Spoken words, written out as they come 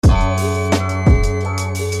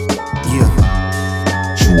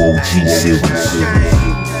G Series.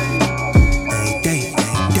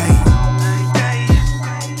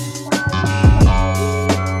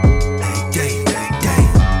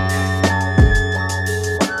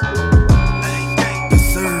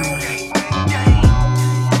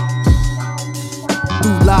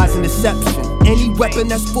 Any weapon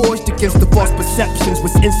that's forged against the false perceptions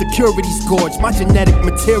was insecurities gorged. My genetic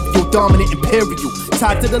material, dominant imperial,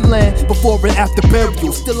 tied to the land before and after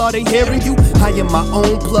burial. Still are they hearing you? I am my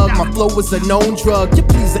own plug, my flow is a known drug. Your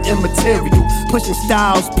pleas are immaterial, pushing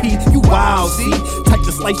styles, P, you wild, see? Type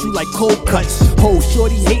to slice you like cold cuts. Oh,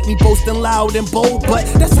 shorty hate me boasting loud and bold, but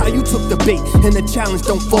that's how you took the bait, and the challenge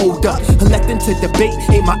don't fold up. Electing to debate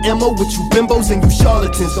ain't my MO with you bimbos and you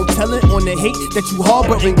charlatans. Don't tell it on the hate that you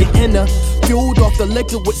harbor in your inner. Fueled off the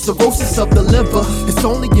liquor with cirrhosis of the liver. It's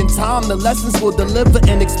only in time the lessons will deliver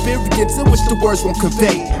an experience in which the words won't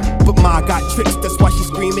convey. But Ma got tricks, that's why she's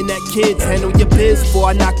screaming at kids. Handle your biz before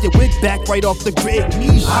I knock your wig back right off the grid.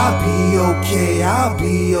 I'll be okay, I'll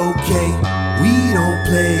be okay. We don't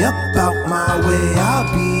play about my way.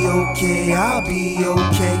 I'll be okay, I'll be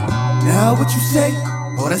okay. Now what you say?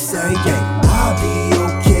 Oh, that's say yeah. I'll be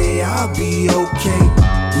okay, I'll be okay.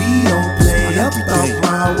 We don't play about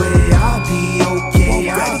my way. I'll be okay,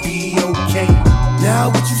 I'll be okay. Now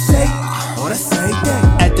what you say? Oh, that's say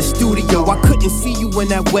yeah. At the studio, I couldn't see you in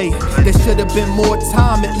that way. There should have been more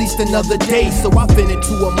time, at least another day. So I bent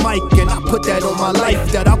into a mic and I put that on my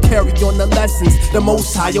life, that I'll carry on the lessons, the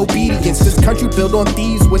most high obedience. This country built on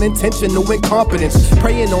thieves with intentional incompetence,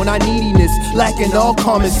 preying on our neediness, lacking all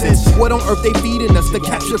common sense. What on earth they feeding us? The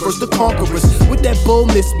capture versus the conquerors. With that bull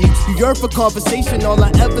miss me, you yearn for conversation, all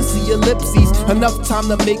I ever see ellipses. Enough time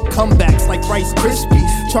to make comebacks like Rice Krispie.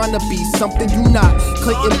 Trying to be something you not,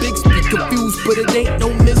 Clayton Bigsby. Confused, but it ain't no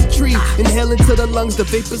mystery. Inhaling to the lungs, the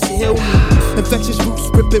vapors heal me. Infectious roots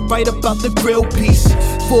rip it right about the grill piece.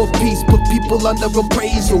 4-piece, put people under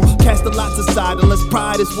appraisal. Cast the lots aside unless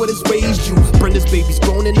pride is what has raised you. Brenda's babies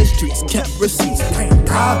grown in the streets, kept receipts.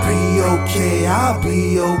 I'll be okay, I'll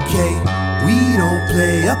be okay. We don't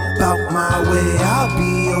play about my way. I'll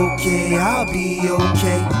be okay, I'll be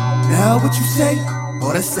okay. Now what you say?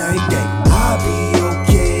 Oh, that's say yeah. I'll be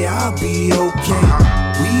okay, I'll be okay.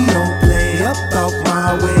 We don't play about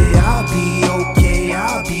my way. I'll be okay,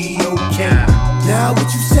 I'll be okay. Now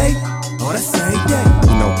what you say? Oh, that's say yeah.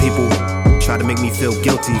 You know, people try to make me feel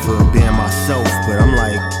guilty for being myself, but I'm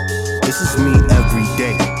like, this is me every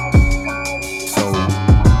day. So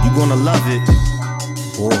you gonna love it,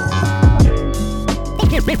 or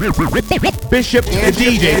Bishop and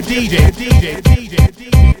DJ.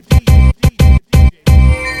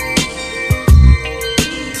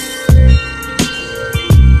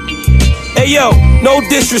 Hey yo, no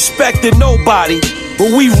disrespect to nobody,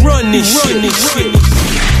 but we run this shit.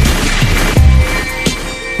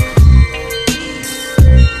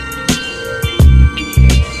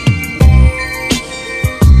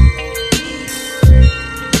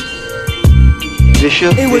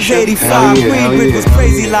 It was 85, Greenbrick was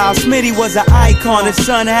crazy loud. Smitty was an icon, his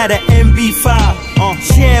son had an MB5.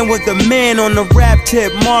 Shan was the man on the rap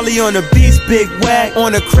tip, Marley on the beats, Big Whack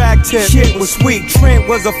on the crack tip. Shit was sweet, Trent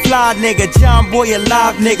was a fly nigga, John Boy a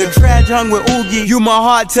live nigga, Traj hung with Oogie, you my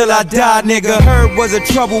heart till I die nigga. Herb was a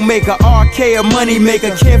troublemaker, RK a money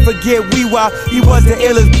maker, can't forget Weewa, he was the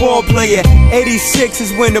illest ball player. 86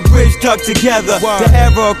 is when the bridge stuck together, the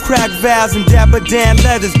era of crack valves and Dapper Dan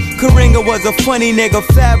leathers. Karinga was a funny nigga,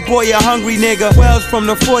 Fat Boy a hungry nigga, Wells from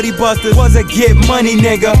the 40 Busters was a get money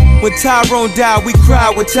nigga. When Tyrone died we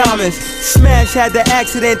cried with Thomas. Smash had the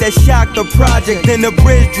accident that shocked the project, then the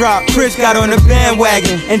bridge dropped. Chris got on the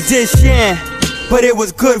bandwagon and did Shan, but it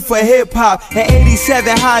was good for hip-hop. And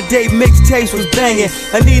 87 Hot Day mixtapes was banging.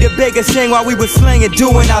 Anita Baker sang while we was slinging,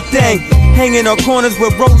 doing our thing. Hanging on corners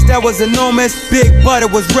with ropes that was enormous. Big Butter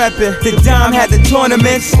was reppin'. The Dime had the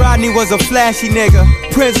tournaments. Rodney was a flashy nigga.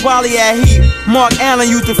 Prince Wally had heat. Mark Allen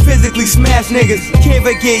used to physically smash niggas. Can't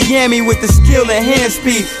forget Yammy with the skill and hand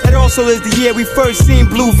speed. That also is the year we first seen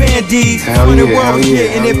Blue Van D's. When the world was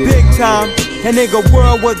getting it big time. That nigga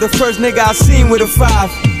World was the first nigga I seen with a 5.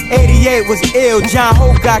 88 was ill, John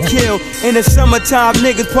Hope got killed. In the summertime,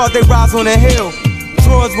 niggas parked their rides on the hill.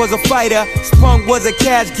 Drawers was a fighter, Spunk was a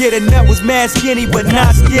cash getter. Nut was mad skinny, but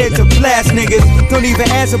not scared to blast niggas. Don't even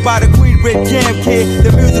answer by the Greenbrick Jam Kid.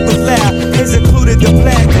 The music was loud, this included the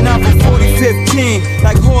black. And I'm from 4015,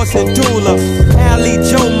 like Horse and Dula, Ali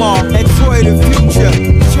Jomar, and Troy the Future.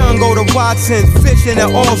 Chungo to Watson, fishing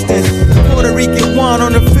at Austin. Puerto Rican wine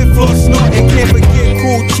on the 5th floor snorting. Can't forget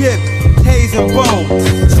Cool Chip, Hayes and Bone,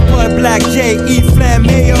 Spud Black J, E Flat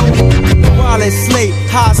Mayo, Wallace Slate,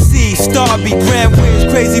 High C, Starby, Grand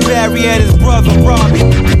Wiz, Crazy Barry and his brother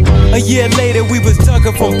Robbie. A year later, we was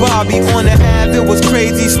ducking from Bobby on the Ave. It was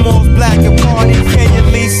crazy, Smalls, Black and Party. Kenya,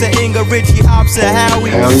 Lisa, Inga, Richie, Ops, and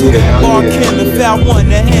Howie. Mark Kim and Fat One,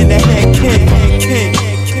 the hand king.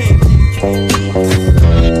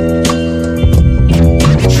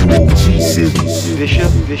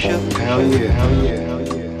 Bishop, hell yeah.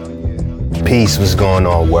 Peace, what's going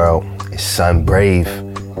on, world? It's Son Brave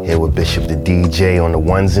here with Bishop the DJ on the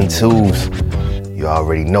ones and twos. You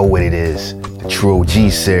already know what it is. The True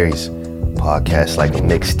OG series, podcast like a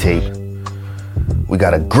mixtape. We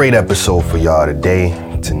got a great episode for y'all today,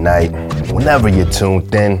 tonight. Whenever you're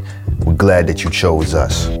tuned in, we're glad that you chose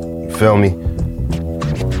us. You feel me?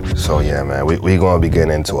 So yeah, man, we're gonna be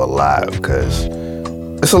getting into a lot because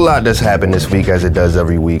it's a lot that's happened this week as it does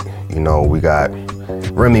every week. You know, we got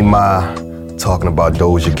Remy Ma talking about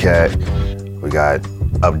Doja Cat. We got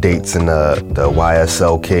updates in the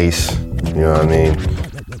YSL case. You know what I mean?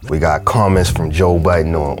 We got comments from Joe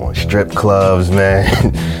Biden on strip clubs, man.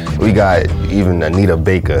 We got even Anita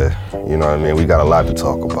Baker, you know what I mean? We got a lot to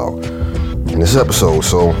talk about in this episode.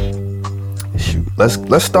 So, shoot,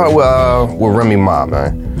 let's start with Remy Ma,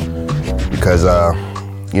 man. Because,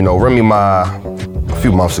 you know, Remy Ma, a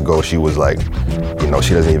few months ago, she was like, you know,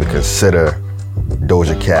 she doesn't even consider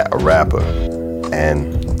Doja Cat a rapper.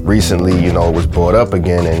 And recently, you know, it was brought up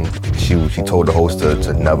again, and she told the host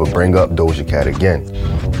to never bring up Doja Cat again.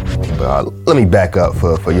 But let me back up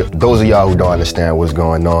for those of y'all who don't understand what's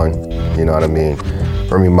going on. You know what I mean?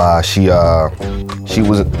 Remy Ma, she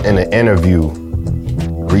was in an interview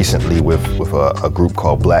recently with a group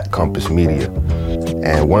called Black Compass Media,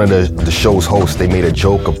 and one of the show's hosts, they made a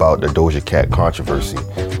joke about the Doja Cat controversy.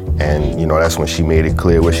 And, you know, that's when she made it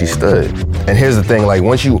clear where she stood. And here's the thing, like,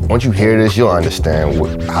 once you hear this, you'll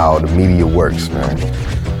understand how the media works, man.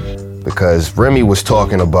 Because Remy was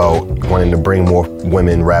talking about wanting to bring more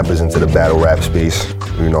women rappers into the battle rap space,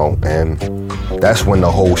 you know, and that's when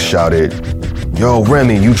the host shouted, "Yo,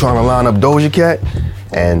 Remy, you trying to line up Doja Cat?"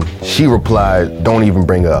 And she replied, "Don't even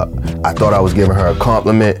bring her up. I thought I was giving her a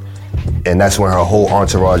compliment." And that's when her whole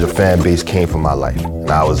entourage of fan base came for my life. And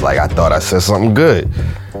I was like, I thought I said something good.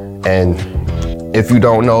 And if you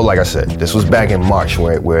don't know, like I said, this was back in March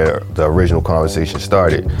where the original conversation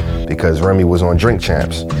started, because Remy was on Drink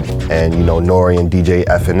Champs, and, you know, Nori and DJ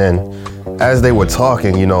FNN, as they were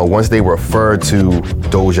talking, you know, once they referred to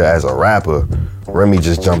Doja as a rapper, Remy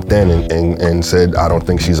just jumped in and said, "I don't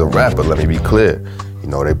think she's a rapper, let me be clear." You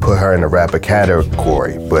know, they put her in the rapper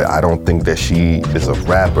category, but I don't think that she is a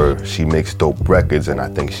rapper. She makes dope records, and I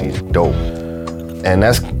think she's dope. And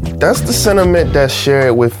that's the sentiment that's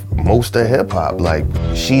shared with most of hip hop. Like,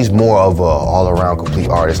 she's more of a all-around complete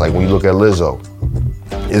artist. Like, when you look at Lizzo,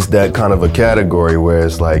 it's that kind of a category where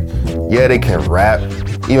it's like, yeah, they can rap.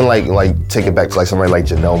 Even like take it back to like somebody like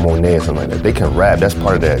Janelle Monáe or something like that. They can rap, that's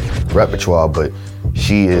part of their repertoire, but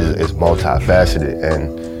she is multifaceted,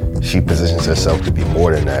 and she positions herself to be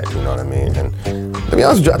more than that, you know what I mean? And to be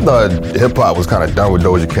honest with you, I thought hip hop was kind of done with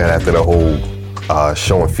Doja Cat after the whole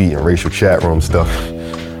showing feet in racial chat room stuff,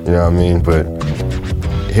 you know what I mean? But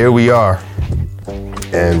here we are,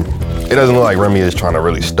 and it doesn't look like Remy is trying to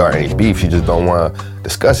really start any beef. She just don't want to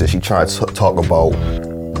discuss it. She trying to talk about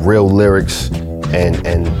real lyrics and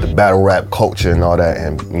the battle rap culture and all that,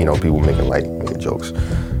 and, you know, people making jokes.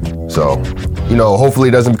 So, you know, hopefully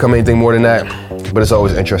it doesn't become anything more than that, but it's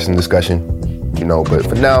always an interesting discussion, you know. But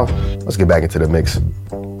for now, let's get back into the mix.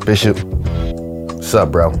 Bishop, what's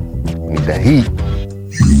up, bro? We need that heat.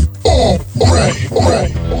 Alright.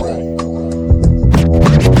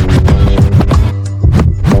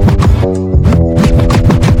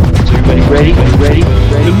 So everybody ready?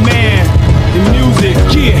 The man, the music,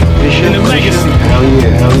 yeah, Bishop, and the legacy. Hell yeah.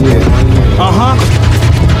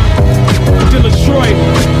 To Detroit,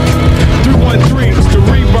 313, it's the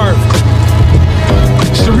rebirth.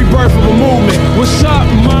 It's the rebirth of a movement. What's up,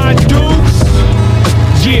 my dudes?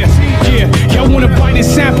 Yeah, y'all wanna bite and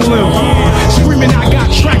sample him. Screaming, I got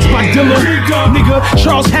tracks by Dilla. Nigga,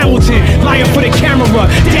 Charles Hamilton, lying for the camera.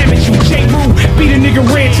 Damn it, you J. Rue. Beat a nigga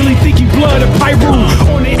red till he think he blood of Pyru.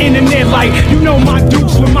 On the internet, like, you know my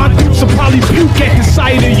dukes. When my dukes will probably puke at the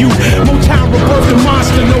sight of you. Motown rebirthed a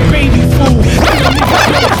monster, no baby fool.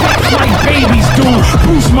 Like babies do.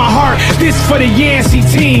 Boost my heart, this for the Yancey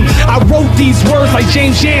team. I wrote these words like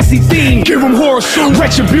James Yancey theme. Give them horror soon,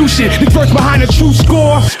 retribution. The verse behind a true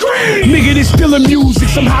score. Nigga, this still a music.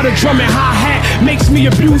 Somehow the drum and hi-hat makes me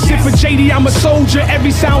abusive. For JD, I'm a soldier.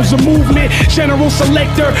 Every sound's a movement. General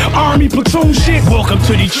selector, army platoon shit. Welcome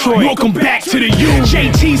to Detroit. Welcome back to the U.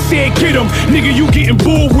 JT said, get him. Nigga, you getting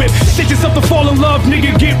bull whipped. Set yourself to fall in love,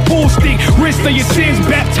 nigga, get bull stick. Wrist of your sins,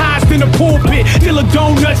 baptized in the pulpit. Dealer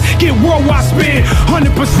donuts, get worldwide spin.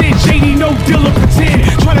 100% JD, no dealer pretend.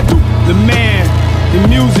 Try to do the man, the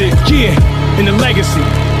music, yeah, and the legacy.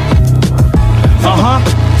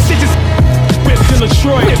 Sit this with still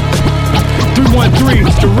Detroit. 313,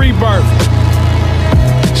 it's the rebirth.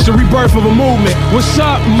 It's the rebirth of a movement. What's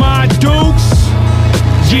up, my dukes?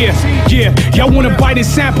 Yeah, y'all wanna bite and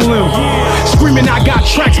sample him. Screaming, I got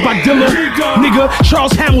tracks by Dilla. Nigga,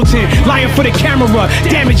 Charles Hamilton, lying for the camera.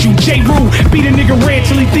 Damage you, J. Rue. Beat a nigga red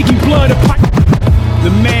till he think he blood apart.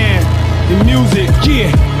 The man, the music,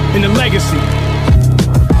 yeah, and the legacy.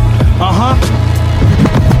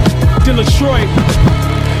 Dilla Detroit,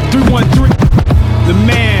 313. The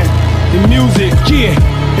man, the music,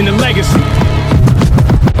 yeah, and the legacy.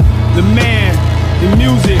 The man, the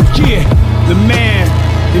music, yeah, the man,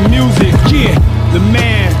 the music, yeah, the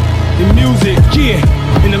man, the music,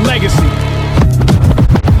 yeah, and the legacy.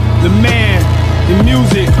 The man, the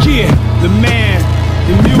music, yeah, the man,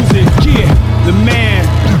 the music, yeah, the man,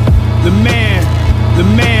 the man, the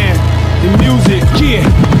man, the music, yeah,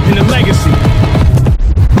 and the legacy.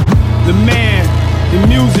 The man, the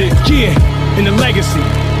music, yeah, and the legacy.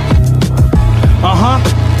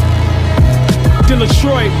 Dilla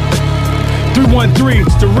Detroit, 313,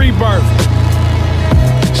 it's the rebirth.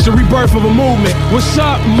 It's the rebirth of a movement. What's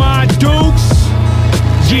up, my dukes?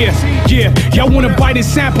 Yeah, y'all wanna bite and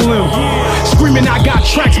sample him. Screaming, I got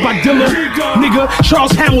tracks by Dilla. Nigga,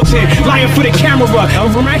 Charles Hamilton, lying for the camera.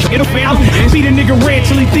 Beat a nigga red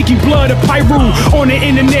till he think he blood a Pyru. On the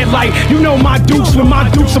internet like, you know my dukes. When my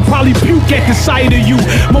dukes will probably puke at the sight of you.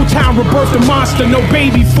 Motown rebirthed a monster, no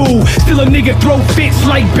baby fool. Still a nigga throw fits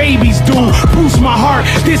like babies do. Bruce my heart,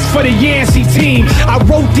 this for the Yancey team. I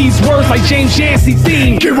wrote these words like James Yancey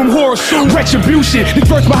theme. Give him horror soon, retribution. The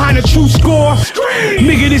verse behind a true score.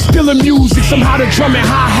 Nigga, this still a music. Somehow the drum and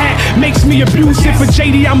hi-hat makes me abusive. For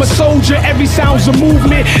JD, I'm a soldier. Every sound's a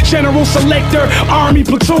movement. General selector, army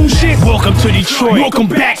platoon shit. Welcome to Detroit. Welcome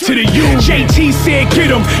back to the U. JT said,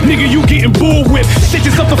 get him. Nigga, you getting bull whipped. Set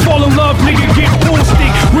yourself to fall in love, nigga, get bull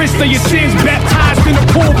stick. Wrist of your sins, baptized in the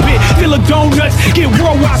pulpit. Dilla donuts, get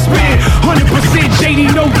worldwide spin. 100%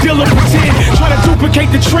 JD, no Dilla pretend. Try to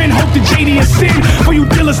duplicate the trend, hope the JD is sin. For you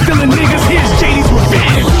Dilla stealing niggas, here's JD's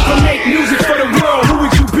revenge. To make music for the world, who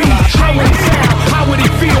would you be? How would it sound? How would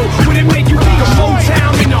it feel? Would it make you think of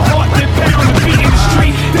Motown in the heart that pound the beat in the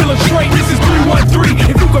street? Dilla Detroit, this is 313.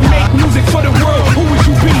 If you could make music for the world, who would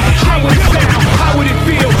you be? How would it sound? How would it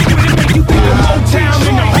feel? Would it make you think of Motown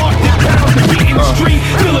in the heart that pound the beat in the street?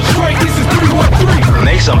 Dilla Detroit, this is 313.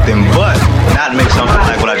 Make something, but not make something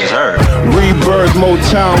like what I just heard. Rebirth,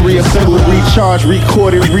 Motown, reassemble, recharge,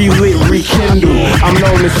 recorded, relit, rekindle. I'm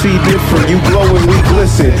known to see different. You glow and we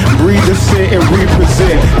glisten. Breathe the scent and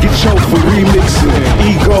represent. Get choked for remixing.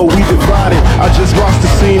 Ego, we divided. I just watched the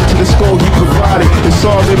scene to the score he provided. It's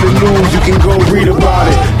all in the news, you can go read about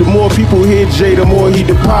it. The more people hear Jay, the more he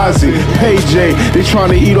deposit. Hey Jay, they trying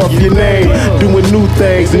to eat off your name. Doing new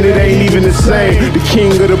things and it ain't even the same. The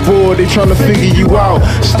king of the board, they trying to figure you out.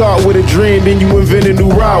 Start with a dream, then you invent a new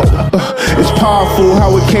route. It's powerful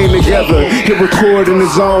how it came together. Hit record in the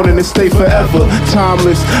zone and it stay forever.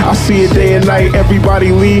 Timeless, I see it day and night.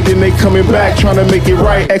 Everybody leave, then they coming back, trying to make it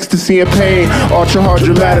right. Ecstasy and pain, ultra hard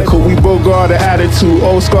dramatical. We both got the attitude,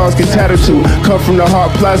 old scars get tattooed. Come from the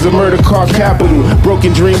heart, Plaza, murder car capital.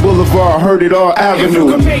 Broken Dream Boulevard, heard it all avenue. If you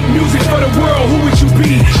could make music for the world, who would you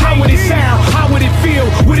be? How would it sound? How would it feel?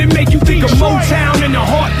 Would it make you think of Motown in the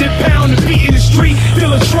heart that pound the beat in the street?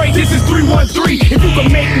 Dilla Detroit, this is 313. If you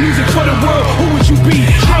could make music for the world, who would you be?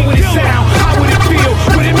 How would it sound? How would it feel?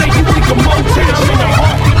 Would it make you think of Motown in the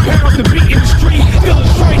heart that pound the beat in the street? Dilla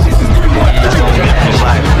Detroit, this is 313. It's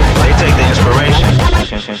like they take the inspiration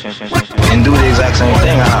and do the exact same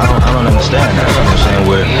thing. I don't understand that. You know what I'm saying?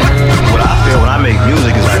 Where what I feel when I make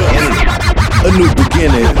music is like energy. A new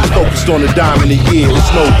beginning, focused on the dime in the year,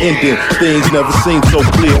 it's no ending. Things never seem so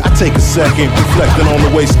clear. I take a second, reflecting on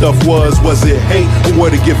the way stuff was. Was it hate or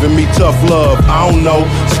were they giving me tough love? I don't know,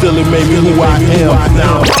 still it made me who I am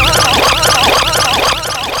now.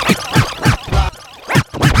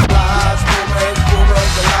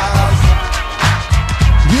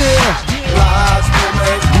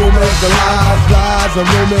 Lies and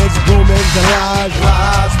rumors, rumors and lies.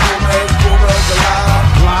 Lies, rumors, rumors and lies.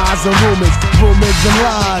 Lies and rumors, rumors and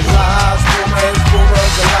lies. Lies, rumors,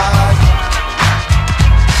 rumors and lies.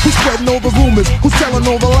 Who's spreading all the rumors? Who's telling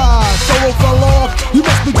all the lies? Solo fell off, you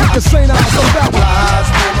must be drinking St. Ives on that. Lies,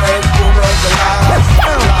 rumors, rumors and lies.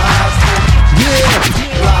 Lies, yeah.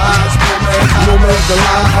 Lies, rumors, rumors and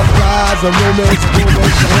lies. Lies and rumors,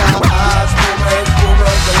 rumors and lies. Lies, rumors,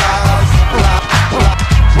 rumors and lies.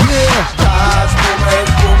 Yeah. Lies, rumors,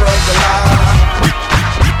 rumors and lies.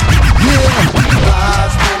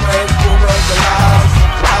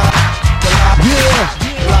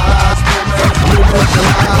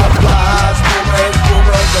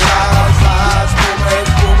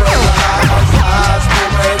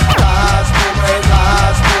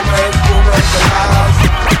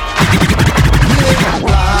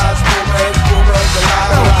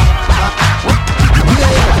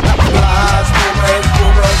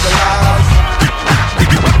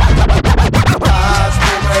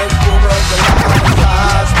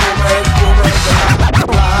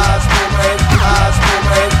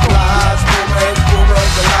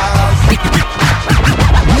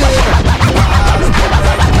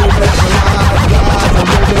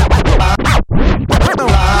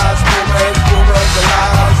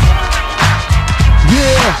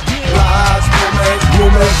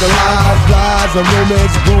 Lies and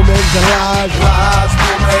rumors, rumors and lies. Lies,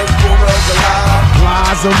 rumors, rumors and lies.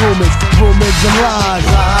 Lies and rumors, rumors and lies.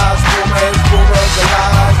 Lies, rumors, rumors and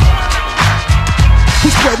lies.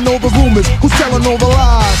 Who's spreading all the rumors? Who's telling all the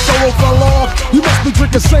lies? Solo fell off. You must be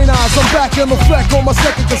drinking St. Ives. I'm back in effect on my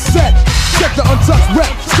second cassette. Check the untouched rep,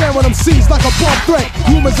 scaring them C's like a bomb threat.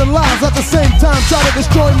 Rumors and lies at the same time try to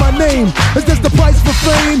destroy my name. Is this the price for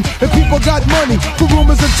fame? If people got money for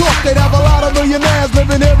rumors and talk, they'd have a lot of millionaires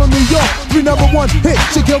living here in New York. 3 number 1 hit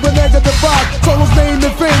should kill the negative vibe. Solo's name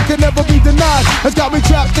and fame can never be denied. It's got me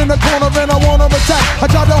trapped in the corner and I wanna attack. I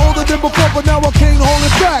tried to hold it in before, but now I can't hold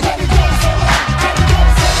it back.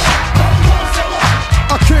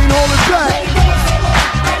 I can't hold it back.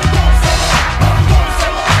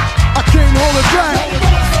 I can't hold it back.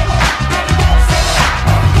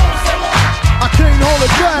 I can't hold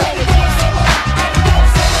it back.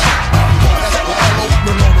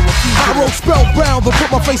 I wrote Spellbound to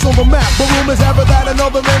put my face on the map, but rumors have it that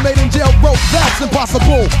another man made in jail wrote that's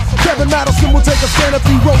impossible. Kevin Madison will take a stand if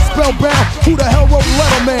he wrote Spellbound. Who the hell wrote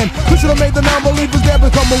Letterman? Who should have made the non-believers there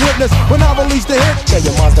become a witness? When I released the hit, Tell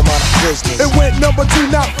your monster mind business. it went number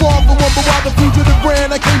 2, not far from one, but while the fugitive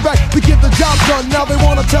ran, I came back to get the job done. Now they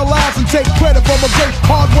wanna tell lies and take credit from a great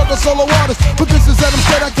hard worker solo artist, but this is that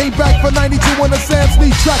instead I came back for 92 on the Sam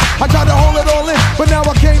Sneak track. I tried to hold it all in, but now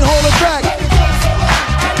I can't hold it back.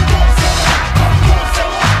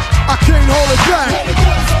 I can't hold it back.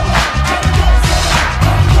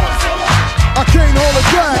 I can't hold it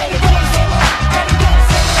back.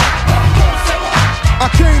 I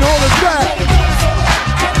can't hold it back.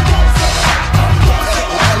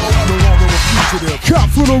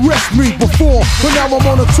 Cops would arrest me before, but now I'm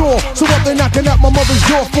on a tour. So what they knocking at my mother's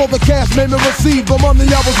door for? The cash made me receive the money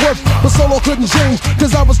I was worth. But solo couldn't change,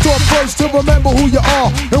 cause I was taught first to remember who you are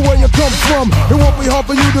and where you come from. It won't be hard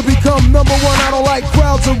for you to become number 1. I don't like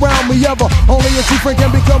crowds around me ever. Only a true friend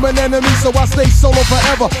can become an enemy, so I stay solo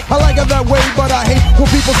forever. I like it that way, but I hate when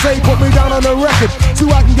people say put me down on the record so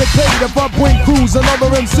I can get paid if I bring crews and other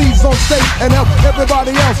MCs on stage and help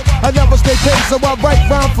everybody else. I never stay paid, so I write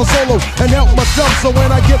rhymes for solo and help myself. So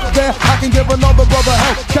when I get there, I can give another brother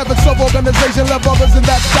help. Kevin Self-Organization left others in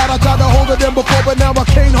that spot. I tried to hold it in before, but now I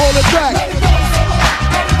can't hold it back.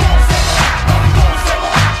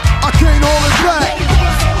 I can't hold it back.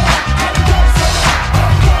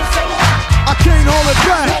 I can't hold it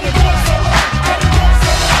back.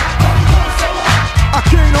 I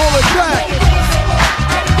can't hold it back.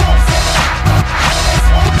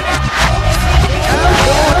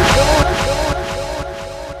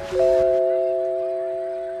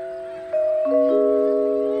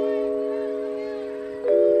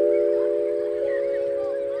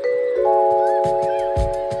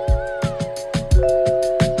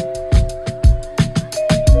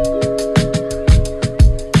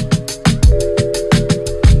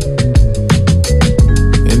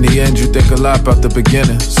 About the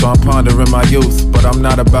beginning, so I'm pondering my youth, but I'm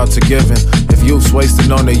not about to give in. If youth's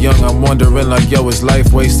wasted on the young, I'm wondering like, yo, is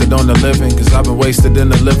life wasted on the living? Cause I've been wasted in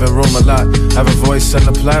the living room a lot. Have a voice on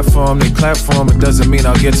the platform, they clap for 'em, it doesn't mean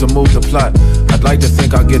I'll get to move the plot. I'd like to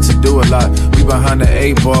think I'll get to do a lot. We behind the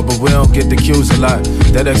 8 ball, but we don't get the cues a lot.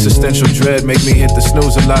 That existential dread make me hit the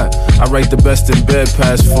snooze a lot. I rate the best in bed,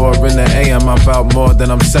 past 4 in the AM. I'm about more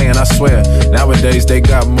than I'm saying, I swear. Nowadays they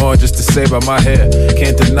got more just to say about my hair.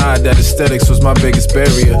 Can't deny that aesthetics was my biggest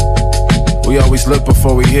barrier. We always look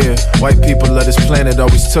before we hear. White people of this planet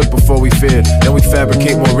always took before we feared. Then we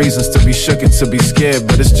fabricate more reasons to be shook and to be scared.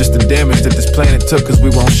 But it's just the damage that this planet took cause we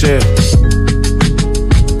won't share.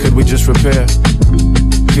 Could we just repair?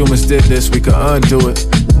 Humans did this, we could undo it.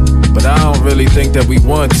 But I don't really think that we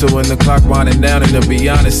want to. And the clock winding down, and to be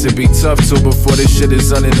honest, it'd be tough to before this shit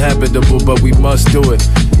is uninhabitable. But we must do it,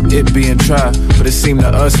 it being tried. But it seemed to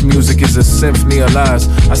us music is a symphony of lies.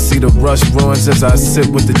 I see the rush ruins as I sit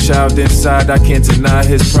with the child inside. I can't deny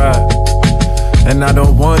his pride, and I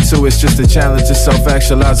don't want to, it's just a challenge to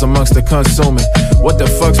self-actualize amongst the consuming. What the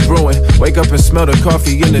fuck's brewing? Wake up and smell the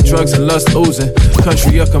coffee and the drugs and lust oozing.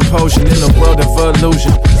 Country of composure in a world of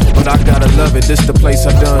illusion. But I gotta love it, this the place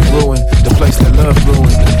I done ruined. The place that love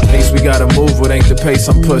ruined. Pace we gotta move with ain't the pace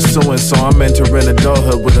I'm pursuing. So I'm entering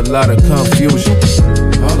adulthood with a lot of confusion.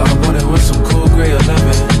 All I wanted was some cool gray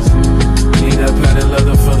 11s. Need that padded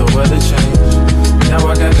leather for the weather change. Now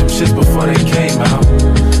I got them shits before they came out.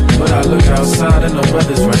 But I look outside and the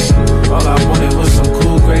weather's rain. All I wanted was some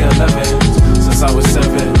cool gray 11s since I was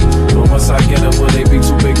 7. But once I get them, will they be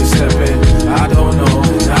too big to step in? I don't know,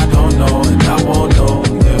 and I don't know, and I won't know,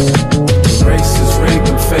 yeah. The race is rigged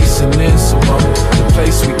and facing this, so the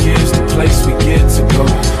place we give is the place we get to go.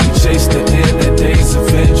 We chase the end, that day's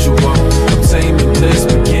eventual. Obtain the bliss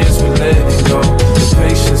begins, we let it go.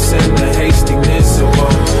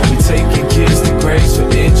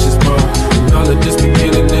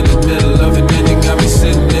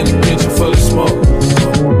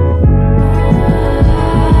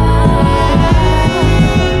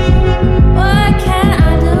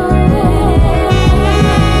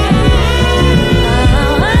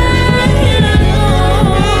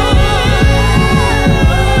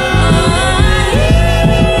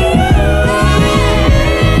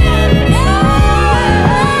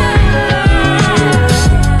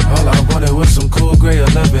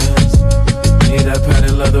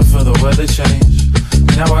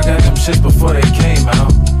 shits before they came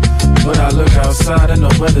out. But I look outside and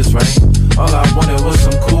the weather's rain. All I wanted was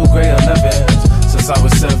some cool gray 11s since I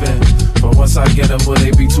was 7. But once I get them, will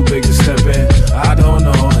they be too big to step in? I don't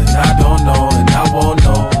know, and I don't know, and I won't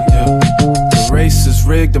know, yeah. The race is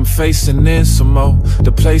rigged, I'm facing in some more.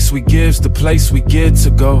 The place we give's the place we get to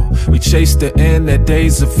go. We chase the end, that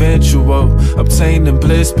day's eventual. Obtaining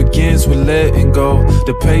bliss begins with letting go.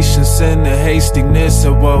 The patience and the hastiness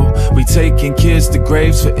of woe. We taking kids to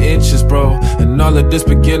graves for inches, bro. And all of this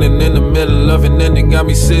beginning in the middle of an ending got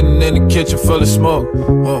me sitting in the kitchen full of smoke.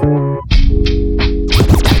 Whoa.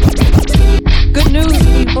 Good news,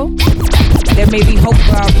 people. There may be hope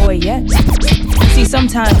for our boy yet. See,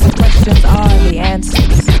 sometimes the questions are the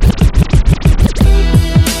answers.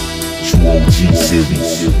 True OG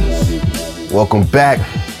Series. Welcome back,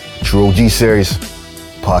 True OG Series.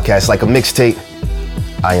 Podcast like a mixtape.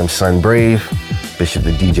 I am Sun Brave. Bishop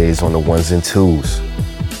the DJ is on the ones and twos.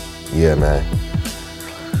 Yeah, man.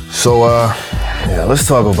 So, let's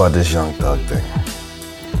talk about this Young Thug thing.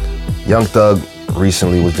 Young Thug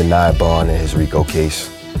recently was denied bond in his RICO case,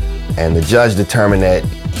 and the judge determined that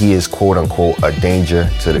he is quote-unquote a danger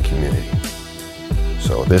to the community.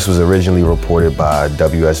 So this was originally reported by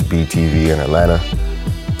WSB TV in Atlanta,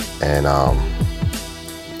 and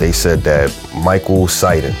they said that Michael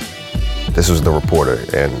Sidon, this was the reporter,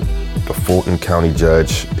 and the Fulton County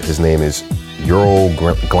judge, his name is Earl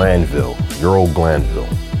Glanville.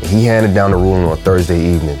 And he handed down the ruling on Thursday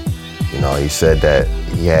evening. You know, he said that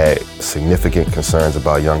he had significant concerns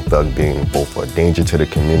about Young Thug being both a danger to the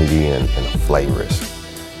community and a flight risk.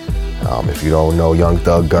 If you don't know, Young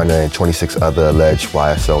Thug, Gunna, and 26 other alleged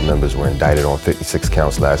YSL members were indicted on 56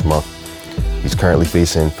 counts last month. He's currently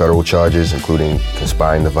facing federal charges, including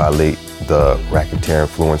conspiring to violate the Racketeer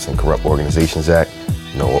Influence and Corrupt Organizations Act,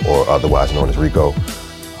 or otherwise known as RICO,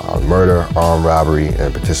 murder, armed robbery,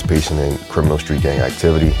 and participation in criminal street gang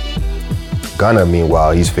activity. Gunna,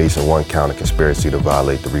 meanwhile, he's facing one count of conspiracy to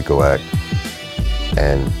violate the RICO Act.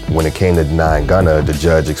 And when it came to denying Gunna, the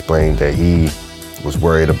judge explained that he was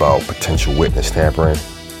worried about potential witness tampering,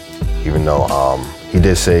 even though he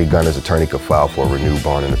did say Gunna's attorney could file for a renewed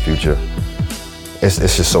bond in the future. It's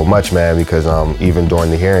just so much, man, because even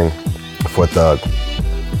during the hearing for Thug,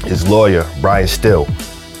 his lawyer, Brian Still,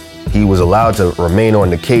 he was allowed to remain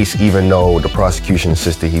on the case even though the prosecution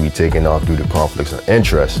insisted he be taken off due to conflicts of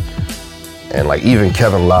interest. And even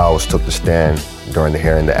Kevin Liles took the stand during the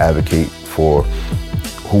hearing to advocate for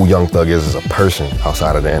who Young Thug is as a person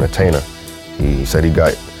outside of the entertainer. He said he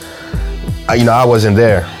got, I wasn't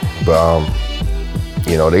there, but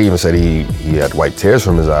they even said he had white tears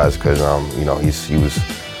from his eyes because he was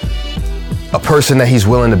a person that he's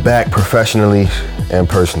willing to back professionally and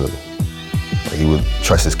personally. He would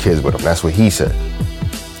trust his kids with him. That's what he said.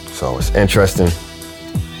 So it's interesting.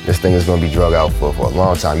 This thing is going to be drug out for a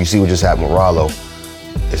long time. You see what just happened with Rollo.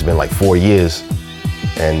 It's been 4 years,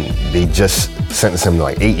 and they just sentenced him to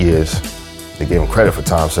 8 years. They gave him credit for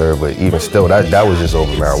time served, but even still, that was just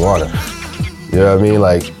over marijuana. You know what I mean?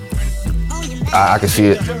 I can see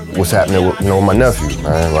it. What's happening with my nephew,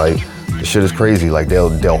 man. The shit is crazy.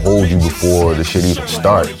 They'll hold you before the shit even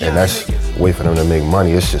start, and that's a way for them to make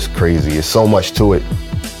money. It's just crazy. It's so much to it.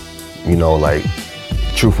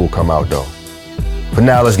 Truth will come out though. But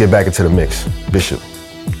now let's get back into the mix. Bishop,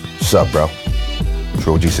 what's up, bro?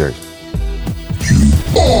 True OG Series.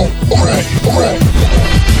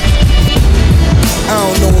 I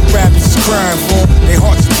don't know what rappers is crying for. Their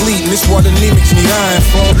hearts are bleeding, this what anemics need iron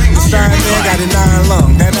for. This iron man got an iron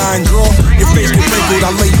lung, that iron draw. Your face get wrinkled,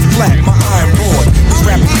 I lay you flat, my iron board. This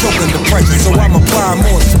rap is choking the prices, so I'm applying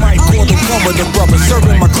more. This mic cord and cover the rubber,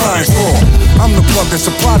 serving my clients raw. I'm the plug that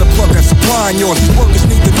supply the plug that's supplying yours. These workers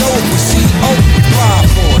need to know if we see, apply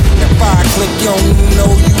for it. That fire click, you don't even know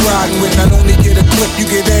you riding with. Not only get a clip, you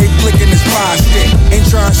get every click in this fire stick. Ain't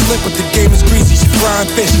trying to slip, but the game is greasy, she frying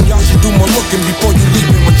fish. And y'all should do more looking before you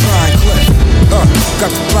leaping with trying clip.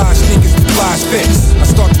 Got the fly sneakers, the fly spits. I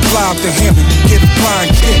start to fly out the handle, you get a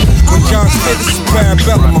flying kick. When John spit, it's a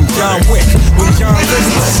parabellum, I'm John Wick. When John lives,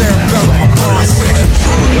 it's a cerebellum, I'm John Wick.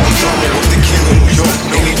 With the king of New York,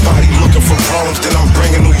 anybody looking for problems, then I'm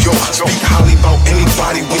bringing New York. Speak highly about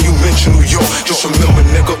anybody when you mention New York. Just remember,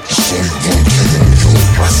 nigga,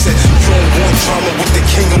 I said, you don't want drama with the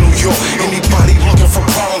king of New York. Anybody looking for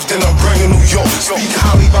problems, then I'm bringing New York. Speak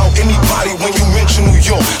highly about anybody when you mention New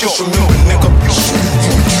York. Just remember, nigga.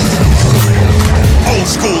 Old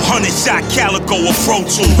school, 100-shot calico, a Pro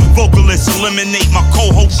Tool. Vocalists eliminate my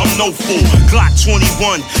co-host, I'm no fool. Glock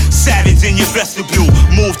 21, savage in your vestibule.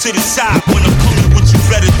 Move to the side when I'm coming, what you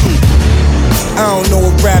better do? I don't know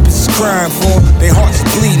what rappers is crying for. Their hearts are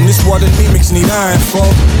bleeding, this what anemics need iron for.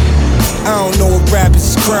 I don't know what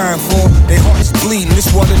rappers is crying for. Their hearts bleeding,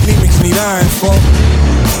 this what anemics need iron for.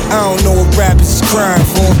 I don't know what rappers is crying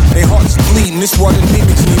for. Their hearts bleeding, this what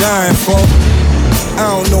anemics need iron for. I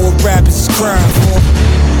don't know what rappers is crying for.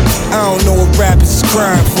 I don't know what rappers is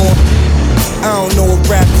crying for. I don't know what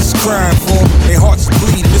rappers is crying for. Their hearts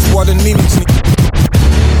bleeding, this what anemics need.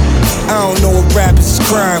 I don't know what rappers is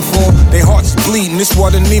crying for. Their hearts bleeding, this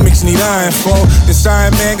what anemics need iron for. This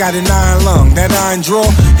Iron Man got an iron lung, that iron draw.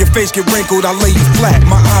 Your face get wrinkled, I lay you flat,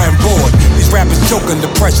 my iron board. These rappers choking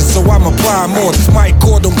the pressure, so I'm applying more. This mic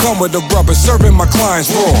cord don't come with a rubber, serving my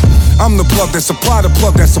clients raw. I'm the plug that supply the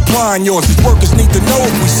plug that's supplying yours. These workers need to know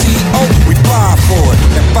if we CEO, we fly for it.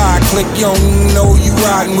 That 5-click, you don't know you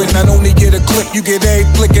riding with. Not only get a clip, you get a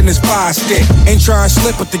flick in this 5-stick. Ain't trying to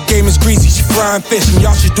slip, but the game is greasy, she frying fish. And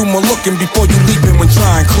y'all should do more looking before you leaping when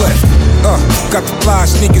trying clip. Got the fly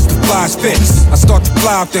sneakers, the fly spits. I start to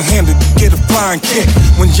fly off the handle to get a flying kick.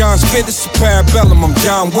 When John spit, it's a parabellum, I'm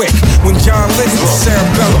John Wick. When John lit, it's a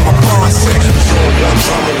cerebellum, I'm Paul Sick. I'm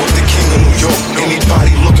drama with the king of New York.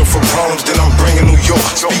 Anybody looking for problems, then I'm bringing New York.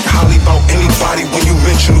 Speak highly about anybody when you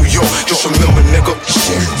mention New York. Just remember, nigga,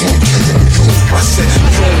 I said,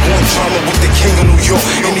 you don't want drama with the king of New York.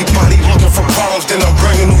 Anybody looking for problems, then I'm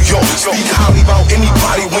bringing New York. Speak highly about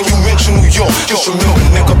anybody when you mention New York. Just remember,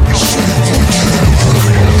 nigga.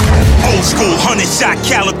 Old school, 100-shot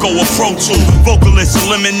calico, a pro tool. Vocalists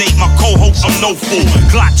eliminate my co-host, I'm no fool.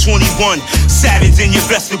 Glock 21, savage in your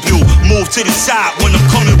vestibule. Move to the side when I'm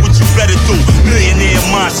coming, what you better do. Millionaire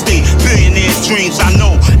mind state, billionaire dreams. I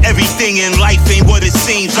know everything in life ain't what it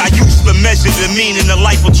seems. I used to measure the meaning of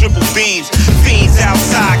life with triple beams. Fiends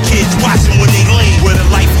outside, kids watching when they lean. With a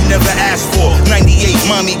life you never asked for. 98,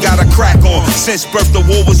 mommy got a crack on. Since birth, the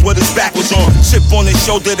war was what his back was on. Chip on his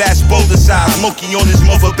shoulder, that's boulder size. Monkey on his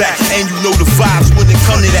mother back. And you know the vibes when it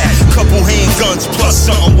come to that. Couple handguns plus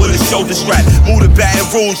something with a shoulder strap. Move the Baton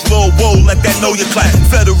Rouge, Lil Woe, let that know you clap.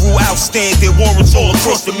 Federal outstanding warrants all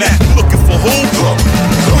across the map. Looking for who?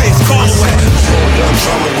 Where's Carlo at? I'm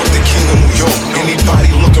drama with the king of New York. Anybody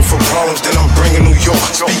looking for problems, then I'm bringing New York.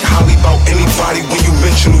 Speak highly about anybody when you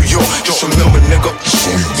mention New York. Just remember, nigga,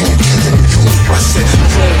 I said, you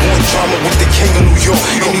don't want drama with the king of New York.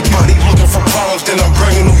 Anybody looking for problems, then I'm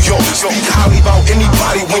bringing New York. Speak highly about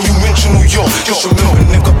anybody when you mention New York. Just remember,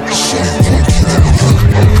 nigga.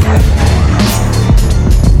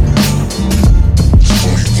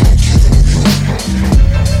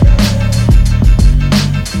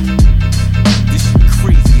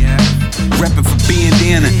 Reppin' for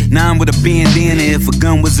bandana, 9 with a bandana. If a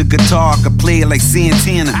gun was a guitar, I could play it like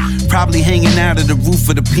Santana. Probably hanging out of the roof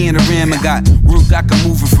of the panorama. Got work, I can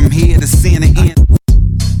move it from here to Santa Ana.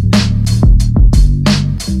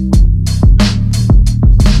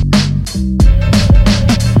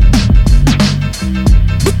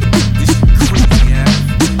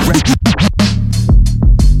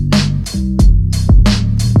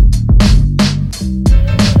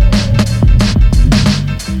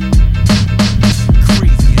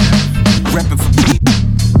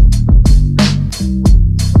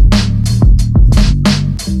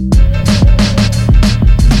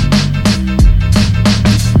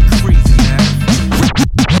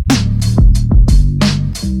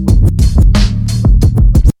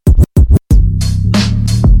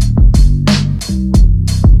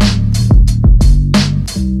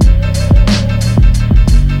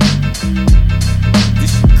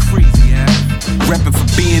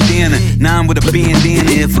 With a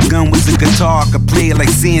bandana, if a gun was a guitar, I could play it like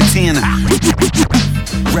Santana.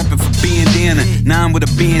 Reppin' for bandana, 9 with a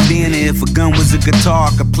bandana. If a gun was a guitar,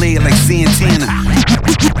 I could play it like Santana.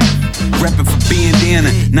 Reppin' for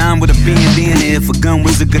bandana, 9 with a bandana. If a gun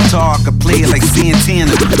was a guitar, I could play it like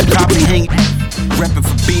Santana. Probably hang. Reppin'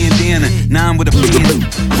 for bandana, 9 with a band.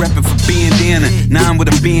 Reppin' for bandana, 9 with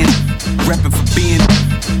a band. Reppin' for band.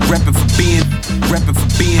 Reppin' for band. Reppin' for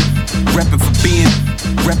band. Reppin' for band.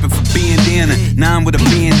 Reppin' for bandana, 9 with a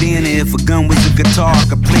bandana. If a gun was a guitar, I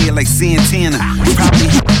could play it like Santana. Probably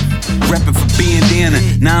reppin' for bandana,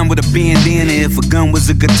 9 with a bandana. If a gun was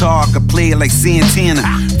a guitar, I could play it like Santana.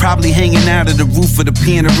 Probably hanging out of the roof of the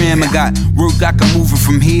panorama. Got work, I can move it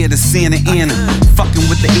from here to Santa Ana. Fucking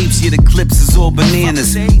with the apes, yeah, the clips is all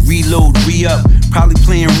bananas. Reload, re-up, probably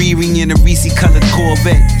playing Riri in a Reese colored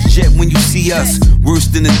Corvette. Jet when you see us, worse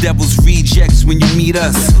than the devil's rejects when you meet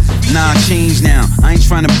us. Nah, I change now, I ain't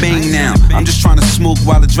trying to bang now. I'm just trying to smoke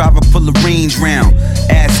while the driver pull the range round.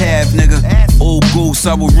 Ass have, nigga. Old ghost,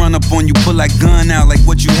 I will run up on you, pull that gun out like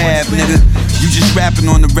what you have, nigga. You just rapping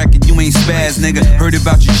on the record, you ain't spaz, nigga. Heard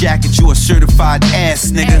about your jacket, you a certified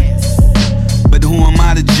ass, nigga. But who am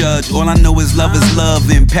I to judge? All I know is love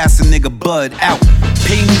and pass a nigga bud out.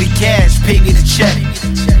 Pay me to cash, pay me the check.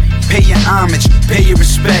 Pay your homage, pay your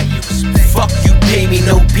respect. Fuck you, pay me,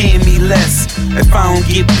 no paying me less. If I don't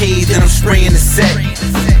get paid, then I'm spraying the set.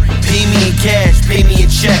 Pay me in cash, pay me a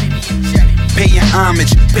check. Pay your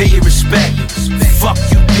homage, pay your respect. Fuck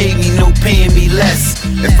you, pay me, no paying me less.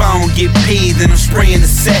 If I don't get paid, then I'm spraying the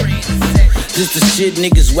set. Just the shit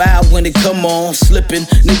niggas wild when it come on. Slipping,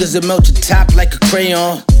 niggas that melt your top like a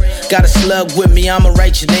crayon. Got a slug with me, I'ma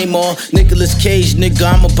write your name on. Nicolas Cage, nigga,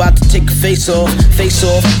 I'm about to take a face off. Face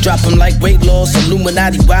off, drop him like weight loss.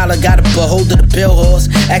 Illuminati wild, I got a beholder, the pale horse.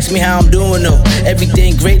 Ask me how I'm doing though,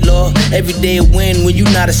 everything great, Lord. Every day a win when you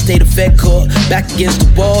not a state of Fed court. Back against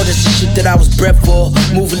the wall, that's the shit that I was bred for.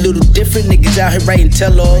 Move a little different, niggas out here writing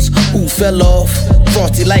tell-alls. Who fell off?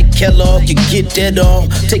 Frosty like Kellogg, you get dead on.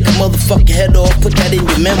 Take a motherfucking head off, put that in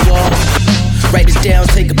your memoir. Write it down,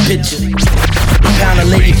 take a picture. Pound to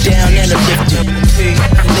lay it down and a lift it.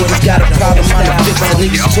 Niggas got a problem, I'm the fixer.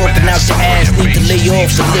 Niggas talking out your ass, need to lay off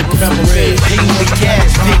some liquor for real. Pay me the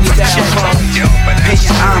cash, pay me the check. Pay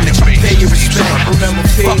your homage, pay your respect.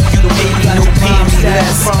 Fuck you, pay me, no pay me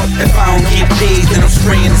less. If I don't get paid, then I'm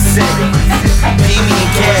spraying the set. Pay me in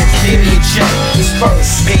cash, pay me a check.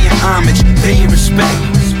 Pay your homage, pay your respect.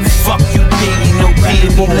 Fuck you, pay me, no pay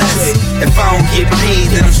me less. If I don't get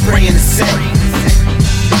paid, then I'm spraying the set.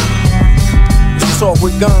 Talk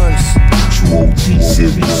with guns.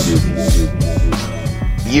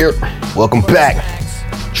 Yeah, welcome back.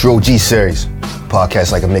 True OG series,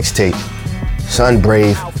 podcast like a mixtape. Son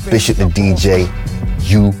Brave, Bishop the DJ,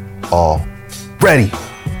 you all ready?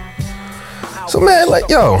 So man, like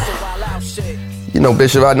yo, you know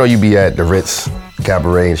Bishop, I know you be at the Ritz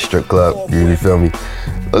Cabaret and Strip Club. You feel me?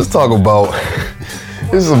 Let's talk about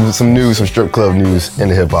this is some news, some strip club news in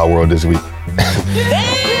the hip hop world this week.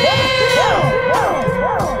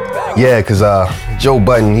 Yeah, cause Joe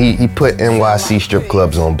Budden, he put NYC strip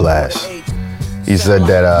clubs on blast. He said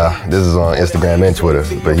that this is on Instagram and Twitter,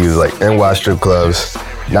 but he was like, NY strip clubs,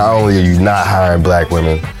 not only are you not hiring black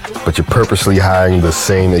women, but you're purposely hiring the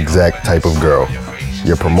same exact type of girl.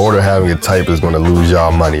 Your promoter having a type is gonna lose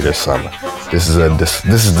y'all money this summer. This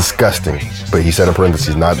is disgusting. But he said in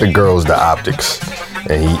parentheses, not the girls, the optics.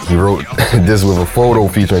 And he wrote this with a photo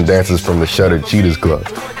featuring dancers from the Shuttered Cheetahs Club.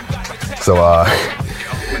 So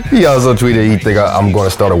he also tweeted he think I'm going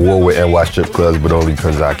to start a war with NY strip clubs, but only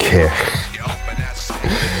because I care.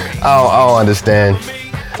 I don't understand.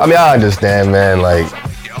 I mean, I understand, man. Like,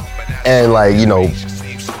 you know,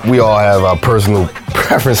 we all have our personal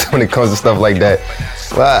preference when it comes to stuff like that.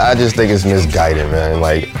 But I just think it's misguided, man.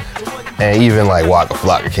 Like, and even like Waka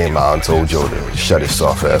Flocka came out and told Joe to shut his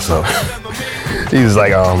soft ass up. He was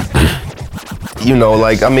like, you know,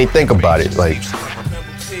 like, I mean, think about it. Like,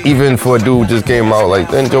 even for a dude just came out, like,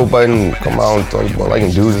 then Joe Budden come out and talk about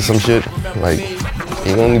liking dudes or some shit. Like,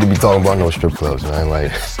 you don't need to be talking about no strip clubs, man.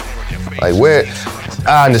 Like where,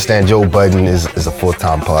 I understand Joe Budden is a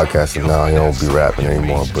full-time podcaster now. He don't be rapping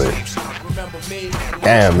anymore, but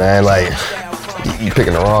damn, man, like, you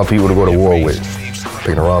picking the wrong people to go to war with.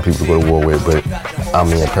 But I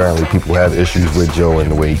mean, apparently people have issues with Joe and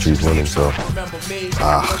the way he treats women, so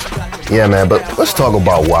yeah, man. But let's talk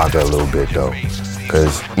about Waka a little bit though,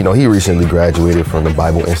 because you know he recently graduated from the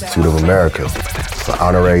Bible Institute of America for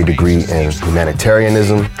honorary degree in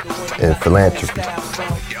humanitarianism and philanthropy.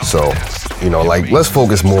 So, you know, like, let's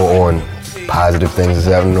focus more on positive things that's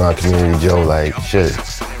happening in our community, Joe. Like, shit,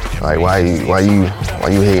 like why you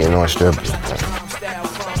hating on strippers?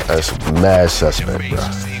 That's mad suspect, bro.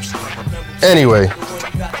 Anyway,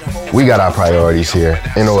 we got our priorities here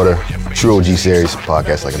in order. True OG series,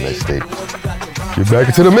 podcast like a mixtape. Get back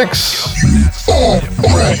into the mix.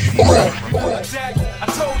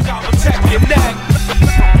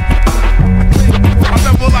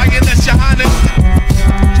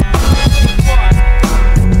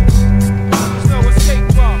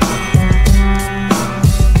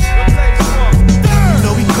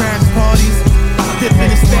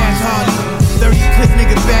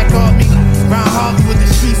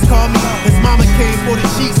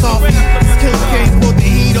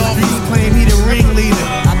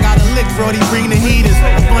 Brody bring the heaters,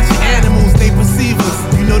 a bunch of animals, they perceive us.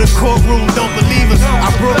 You know the courtroom don't believe us.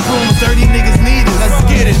 I broke rooms, 30 niggas need us. Let's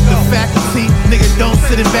get it. The faculty, nigga don't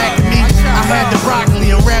sit in back of me. I had the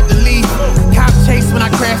broccoli and wrapped the leaf. Cop chase when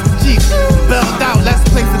I crashed the Jeep. Belled out, let's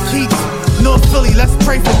play for keeps. North Philly, let's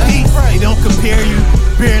pray for peace. They don't compare you.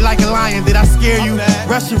 Beard like a lion, did I scare you?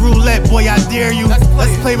 Russian roulette, boy, I dare you.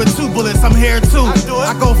 Let's play with 2 bullets, I'm here too.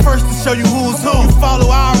 I go first to show you who's who. You follow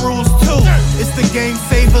our rules too. It's the game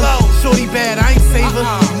saver. Shorty bad, I ain't save her.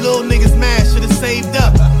 Little niggas mad, should've saved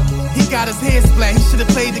up. He got his head splat, he should've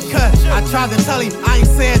played the cut. I tried to tell him I ain't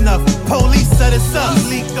saying enough. Police set us up.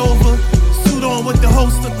 He leaked over, suit on with the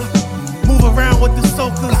holster. Move around with the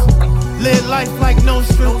soakers. Live life like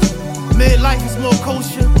Nostrum. Midlife is more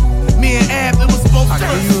kosher. Me and Ab, it was both. I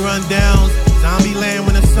give you rundowns. Zombie land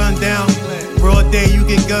when the sun down. Broad day, you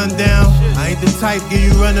get gunned down. I ain't the type, give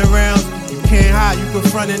you run around. You can't hide, you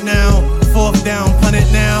confront it now. Fourth down, punt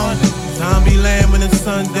it now. Zombie land when the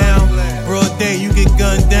sun down. Broad day, you get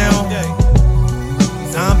gunned down.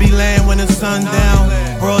 Zombie land when the sun down.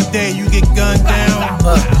 Broad day, you get gunned down.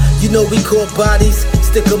 You know we caught bodies.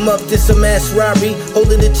 Stick 'em up, this a mass robbery.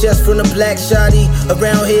 Holding the chest from the black shotty.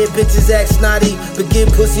 Around here, bitches act snotty. But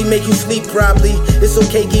get pussy, make you sleep properly. It's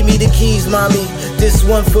okay, give me the keys, mommy. This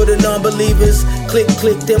one for the non-believers. Click,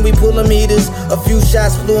 click, then we pull the meters. A few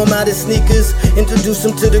shots blew 'em out of sneakers. Introduce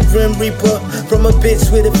 'em to the Grim Reaper. From a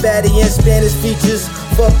bitch with a fatty and Spanish features.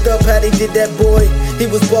 Fucked up how they did that boy. He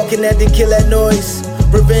was barking at the kill that noise.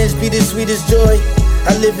 Revenge be the sweetest joy.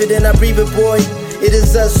 I live it and I breathe it, boy. It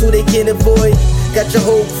is us who they can't avoid. Got your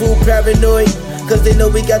whole crew paranoid, cause they know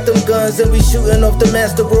we got them guns and we shooting off the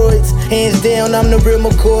masteroids. Hands down, I'm the real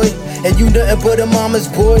McCoy, and you nothing but a mama's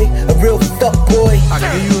boy, a real fuck boy. I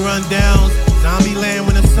give you rundowns, zombie land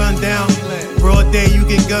when the sun down. Broad day, you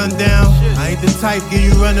get gunned down. I ain't the type, give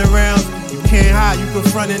you run around. You can't hide, you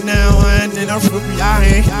confront it now. And then I'm I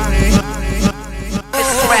ain't. This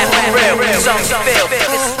is rap for real, something feel.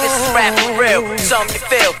 This is rap for real, something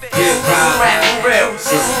feel. This is rap for real,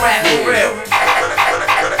 this is rap for real.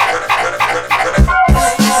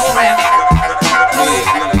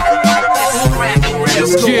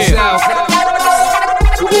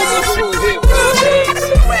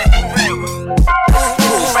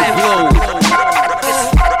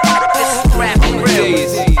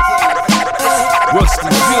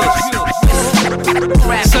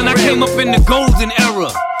 Son, I came up in the golden era,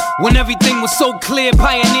 when everything was so clear,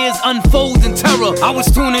 pioneers unfold in terror. I was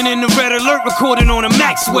tuning in the Red Alert, recording on a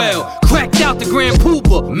Maxwell. Cracked out the Grand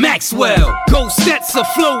Pooba, Maxwell. Ghost Stetzer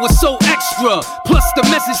flow was so extra. Plus the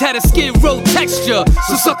message had a Skid Row texture.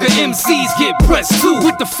 So sucker MCs get pressed too.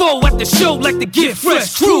 With the foe at the show like the Get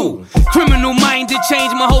Fresh crew. Criminal minded,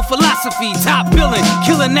 changed my whole philosophy. Top billing,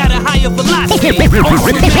 killing at a higher velocity.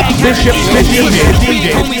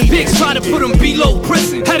 Homies pigs try to put them below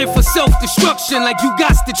prison. Headed for self-destruction like you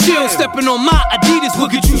got to chill. Stepping on my Adidas will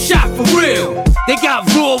get you shot for real. They got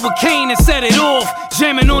raw with Kane and set it off.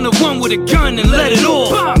 Jamming on the one with a gun and let it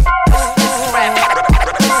off.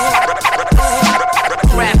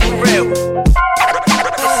 Rap for real.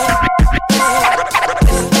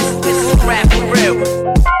 This is rap for real.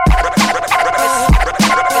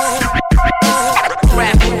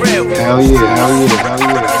 Rap for real. Hell yeah, hell yeah, hell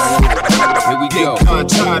yeah. Here we go.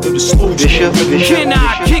 Can I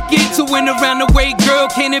kick it to win around the way, girl?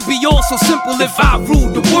 Can it be all so simple if I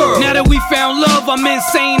ruled the world? Now that we found love, I'm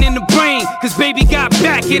insane in the brain. Cause baby got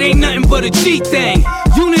back, it ain't nothing but a G thing.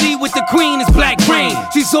 Unity with the queen is Black Rain.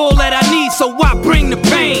 She's all that I need, so why bring the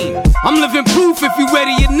pain? I'm living proof if you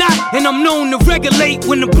ready or not. And I'm known to regulate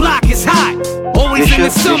when the block is hot. Always into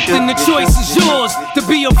something, the choice is yours. To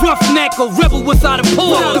be a roughneck or rebel without a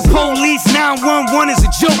pause. The police 911 is a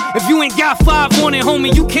joke. If you ain't got 5 on it,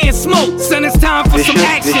 homie, you can't smoke. Son, it's time for some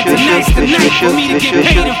action. Tonight's the night for me to get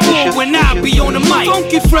paid in full when I be on the mic. Don't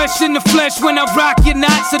get fresh in the flesh when I rock your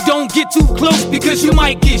knot. So don't get too close because you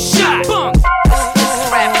might get shot.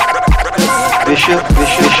 Bishop.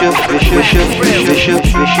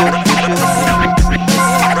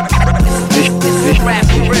 Rap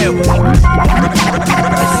for real.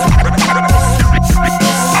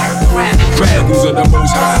 Rebels are the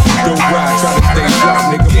most high. Don't ride, try to stay sharp,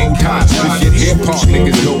 nigga. Ain't high. This shit hip hop,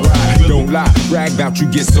 niggas don't ride. Don't lie, brag about you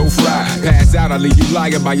get so fried. Pass out, I leave you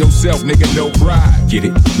lying by yourself, nigga. No pride. Get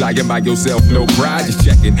it? Lying by yourself, no pride. Just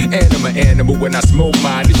checking. Animal when I smoke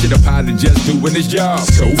mine. This shit a pilot just doing his job.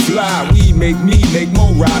 So fly, we make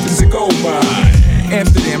more rhymes. It's a gold mine.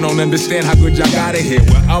 Amsterdam don't understand how good y'all got it here.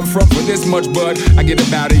 Where I'm from, for this much bud, I get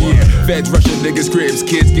about a year. Feds rushing niggas' cribs,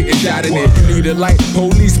 kids getting shot in it. You need a light,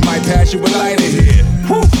 police might pass you a light in here.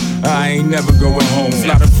 Whew. I ain't never going home.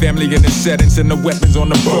 Lot of family in the settings and the weapons on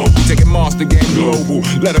the boat. We taking Monster Gang global,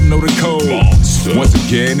 let them know the code. Once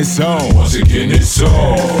again, it's on. Once again, it's on.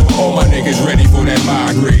 All my niggas ready for that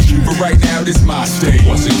migration. But right now, this my state.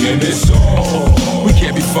 Once again, it's on. We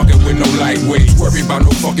can't be fucking with no lightweights. Worry about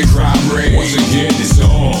no fucking crime rate. Once again, it's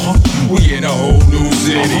on. We in a whole new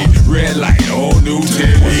city. Red light, all new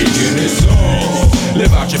titties. Once again, it's on.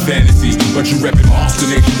 Live out your fantasies, but you reppin' Monster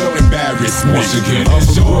Nation. Don't embarrass me. Once again,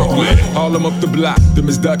 it's on. Brooklyn, Harlem up the block, them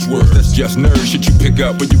is Dutch words. That's just nerd shit you pick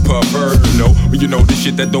up when you puff herbs. You know, when you know the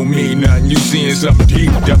shit that don't mean nothing. You seeing something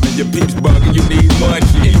deep, dumping your peeps bugging, you need money.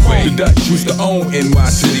 Anyway, the Dutch used to own NY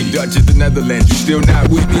City. Dutch is the Netherlands, you still not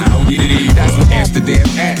with me. I don't get it. That's what Amsterdam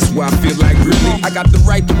acts. Why I feel like really I got the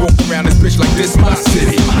right to walk around this bitch like this my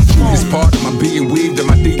city. It's part of my being weaved and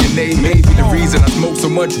my DNA. Maybe the reason I smoke so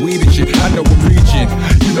much weed and shit. I know I'm reaching.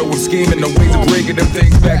 You know I'm scheming. No ways of breaking them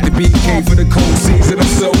things back to BK for the cold season. I'm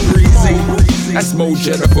so breezy. That's more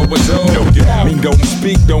cheddar for what's on. No doubt. Mean don't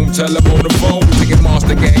speak, don't tell them on the phone. Taking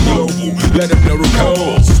Monster Gang global. Let them know the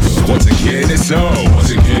codes. Once again it's on.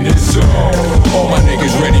 Once again it's on. All my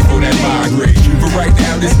niggas ready for that migration. But right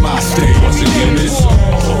now this my state. Once again it's on.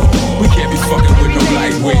 We can't be fucking with no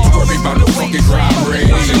lightweights. Worry about no fucking crime rate.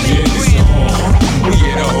 Once again it's on. We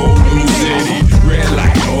in a whole new city. Red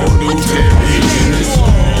light, whole new territory. It's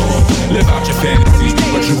on. Live out your fantasies,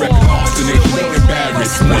 but you reppin' Austin, they don't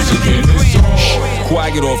embarrass. Once again it's on.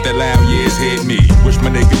 Quiet off that loud, yeah, it's hit me. Wish my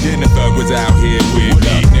nigga Dinner Thug was out here with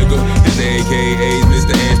me, nigga. It's AKA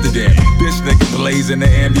Mr. Amsterdam. This nigga plays in the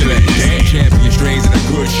ambulance. Champion strains and a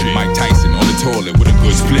good shit. Mike Tyson on the toilet with a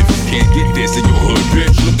good split. Can't get this in your hood,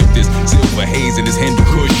 bitch. Look at this silver haze and this Hindu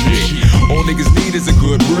Kush shit. All niggas need is a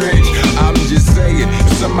good bridge. I'm just saying,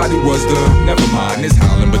 if somebody was to, never mind, it's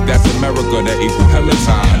howling, but that's America, that equal hella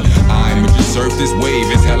time. I'ma just surf this wave,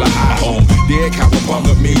 it's hella hot home. Dead cop a bug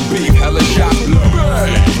of me, beef, hella shot blood.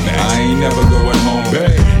 I ain't never going home,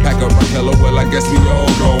 babe. Pack up my pillow, well I guess we all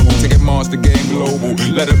go. Take it Monster Gang global,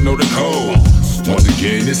 let them know the code. Once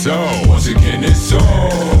again it's on, once again it's on.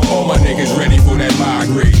 All my niggas ready for that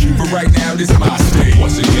migration. But right now this my state.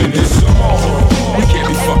 Once again it's on. We can't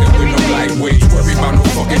be fucking with no lightweights. Worry about no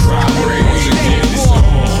fucking crime rate. Once again it's on.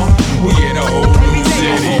 We in a whole new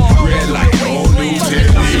city. Red light, whole new city.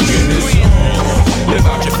 Live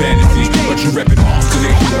out your fantasies, but you reppin' Austin, they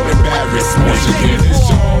don't embarrass. Once again it's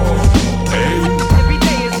on. Hey. Every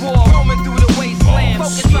day is war, roaming through the wasteland.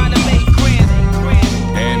 Focus trying to make grand.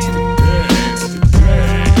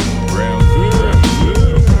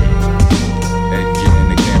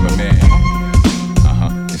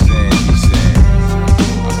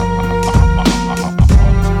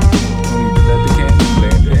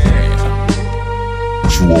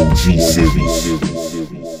 OG series.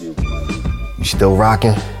 You still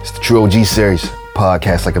rocking? It's the True OG series.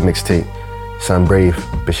 Podcast like a mixtape. Sun Brave,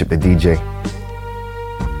 Bishop the DJ.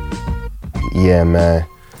 Yeah, man.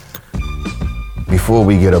 Before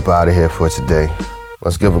we get up out of here for today,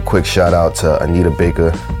 let's give a quick shout out to Anita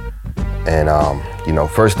Baker. And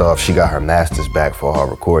first off, she got her masters back for her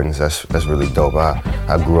recordings. That's really dope.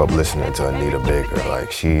 I grew up listening to Anita Baker. Like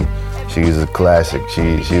she's a classic.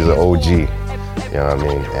 She's an OG. You know what I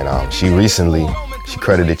mean? And she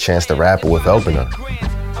credited Chance the Rapper with helping her.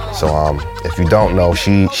 So if you don't know,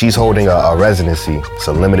 she's holding a residency. It's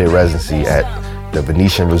a limited residency at the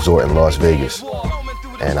Venetian Resort in Las Vegas.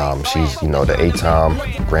 And she's, the 8-time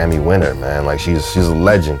Grammy winner, man. Like she's a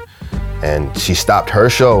legend. And she stopped her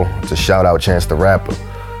show to shout out Chance the Rapper.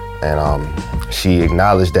 And she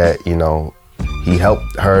acknowledged that, he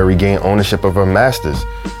helped her regain ownership of her masters.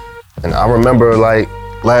 And I remember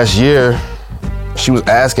last year, she was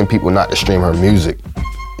asking people not to stream her music,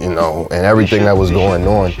 and everything that was going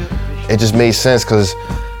on. It just made sense because,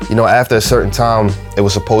 after a certain time, it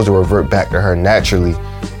was supposed to revert back to her naturally.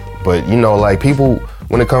 But, people,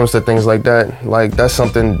 when it comes to things like that, that's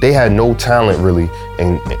something, they had no talent really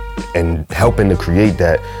in helping to create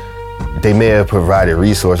that. They may have provided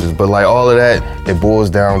resources, but all of that, it boils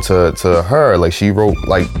down to her. She wrote,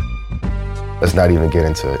 let's not even get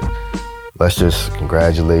into it. Let's just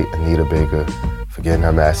congratulate Anita Baker for getting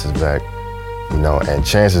her masters back, and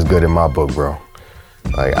Chance is good in my book, bro.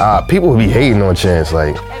 People would be hating on Chance,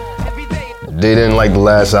 they didn't like the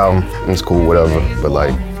last album, it's cool, whatever,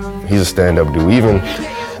 but he's a stand-up dude. Even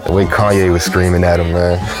the way Kanye was screaming at him,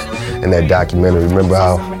 man, in that documentary, remember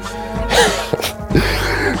how,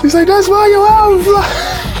 he's like, that's why your album fly.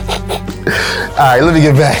 All right, let me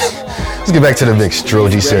get back. Let's get back to the mix, True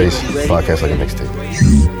OG series, podcast like a mixtape.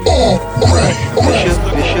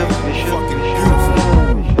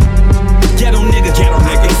 Ghetto nigga, exotic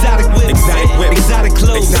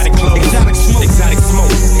clothes, exotic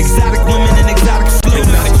smoke, exotic women and exotic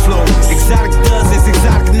flow, exotic does,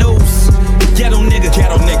 exotic nose. Ghetto nigga,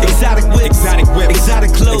 exotic whip, exotic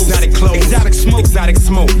clothes, exotic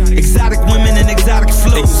smoke, exotic women and exotic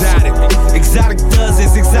flows, exotic does,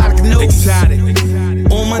 exotic nose.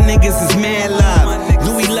 All my niggas is mad live.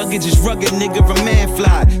 Louis luggage is rugged, nigga from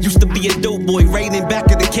Manfly. Used to be a dope boy, right in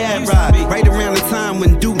back of the cab ride. Right around the time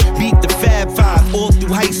when Duke beat the Fab Five. All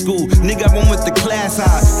through high school, nigga, I went with the class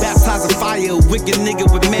high. Baptized in fire, a wicked nigga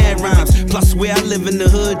with mad rhymes. Plus where I live in the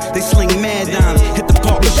hood, they sling mad dimes. Hit the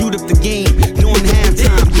park, shoot up the game, doing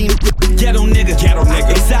halftime. Ghetto nigga,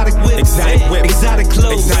 exotic whip, exotic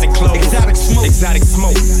clothes, exotic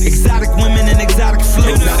smoke, exotic women and exotic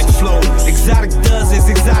flow, exotic dozens,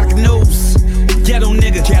 exotic nose. Ghetto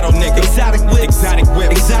nigga, exotic whip,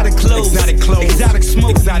 exotic clothes, exotic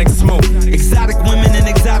smoke, exotic women and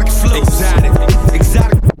exotic flow, exotic.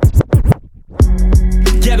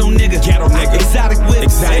 Ghetto nigga, exotic whip,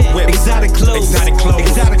 exotic clothes,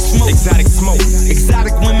 exotic smoke,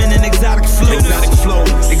 exotic women and exotic flow,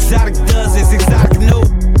 exotic dozens, exotic no.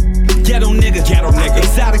 Ghetto nigga,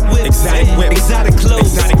 exotic whip, exotic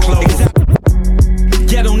clothes,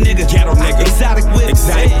 Ghetto nigga, exotic whip,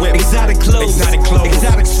 exotic clothes,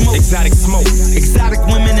 exotic smoke, exotic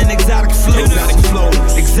women and exotic flow,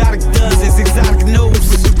 exotic dozens, exotic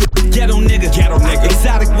nose. Ghetto nigga,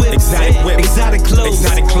 exotic whip, exotic clothes,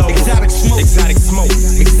 exotic smoke,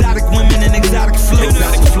 exotic women and exotic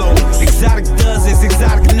flow, exotic dozens,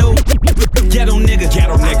 exotic no. Ghetto nigga,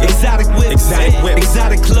 exotic whip,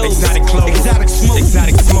 exotic clothes, exotic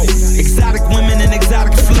smoke, exotic women and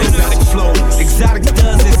exotic flow, exotic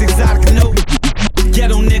dozens, exotic no.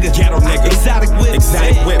 Ghetto nigga, exotic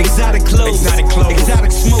whip, exotic clothes,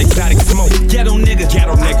 exotic smoke, ghetto nigga,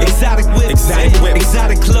 exotic whip,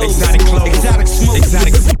 exotic clothes, exotic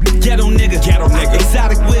smoke, ghetto nigga, exotic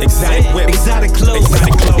whip, exotic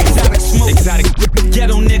clothes, exotic smoke,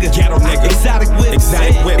 ghetto nigga, exotic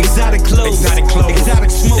whip, exotic clothes,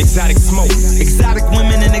 exotic smoke, exotic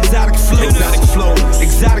women and exotic flow,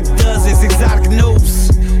 exotic dozens, exotic nose.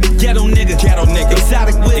 Ghetto nigga,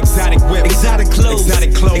 exotic whip, exotic clothes,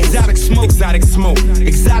 exotic smoke,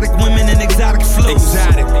 exotic women and exotic flow,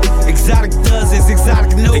 exotic dozens,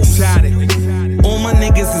 exotic nose. All my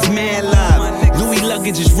niggas is mad live. Louis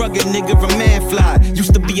luggage is rugged, nigga from mad fly.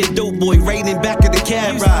 Used to be a dope boy right in back of the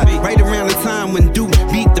cab ride. Right around the time when Duke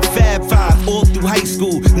beat the Fab Five. All through high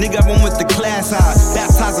school, nigga I went with the class high.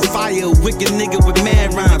 Baptized a fire, a wicked nigga with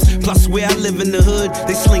mad rhymes. Plus where I live in the hood,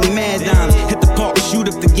 they sling mad dimes. Hit the park, shoot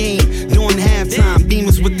up the game, doing halftime.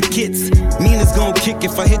 Beamers with the kits, Mina's gon' kick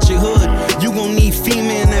if I hit your hood. You gon' need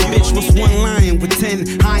female in that bitch. What's one lion with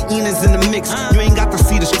 10 hyenas in the mix? You ain't got to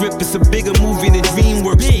see the strip, it's a bigger movie than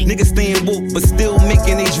DreamWorks. Niggas staying woke, but still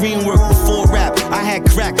making they dream work. Before rap, I had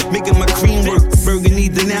crack, making my cream work. Burgundy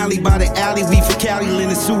Denali by the alley, we for Cali,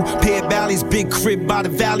 Linen Sue, pair of Bally's, big crib by the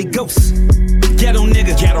valley, ghosts. Ghetto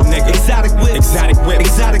nigga, exotic whip,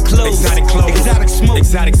 exotic clothes,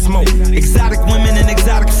 exotic smoke, exotic women and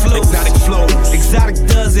exotic flow, exotic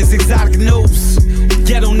dozens, exotic nose.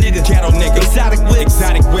 Ghetto nigga, exotic whip,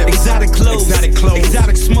 exotic clothes,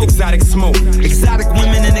 exotic smoke, exotic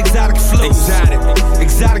women and exotic flow,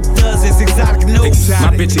 exotic dozens, exotic nose. My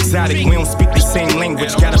bitch exotic, we don't speak the same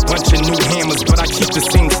language. Got a bunch of new hammers, but I keep the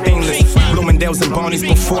same stainless. Bloomingdale's and Barney's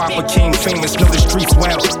before I became famous. Know the streets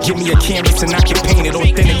well, give me a canvas and I can paint it.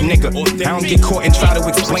 Authentic nigga, I don't get caught and try to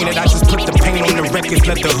explain it. I just put the pain on the records,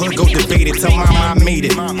 let the hood go debate it. Tell mama I made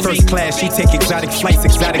it. First class, she take exotic flights,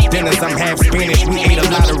 exotic dinners. I'm half Spanish, we ate a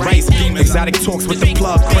lot of rice. Exotic talks with the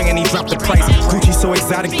plug, praying he dropped the price. Gucci so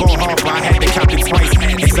exotic, ball hard, but I had to cop it twice.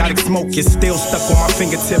 Exotic smoke is still stuck on my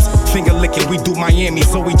fingertips. Finger licking, we do Miami,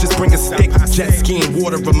 so we just bring a stick. Jet skiing,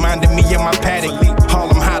 water reminded me of my paddock.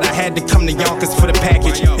 Harlem hot, I had to come to Yonkers for the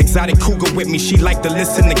package. Exotic cougar with me, she like to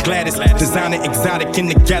listen to Gladys. Designer exotic in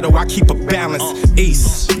the ghetto, I keep a balance.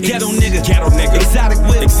 Ace, ghetto nigga, exotic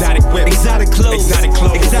whip, exotic clothes,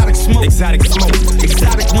 exotic smoke,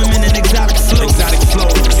 exotic women and exotic flow, exotic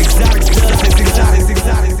dozens,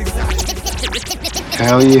 exotic.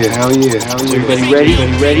 Hell yeah, hell yeah, hell yeah. Everybody ready?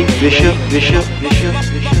 Everybody ready? Bishop.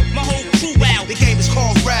 My whole crew out. The game is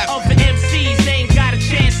called rap. Other MCs ain't got a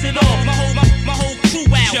chance at all. My whole crew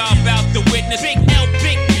out. Y'all about to witness Big L,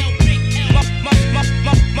 Big.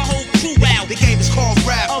 My whole crew out. The game is called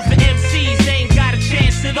rap. Other MCs ain't got a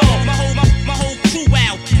chance at all. My whole crew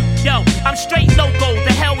out. Yo, I'm straight loco.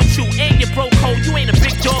 The hell with you and your broke hoe. You ain't a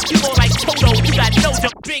big dog. You more like Toto. You got no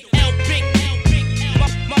dog. Big L, Big.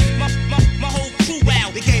 My whole crew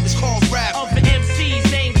out. The game is called rap. Other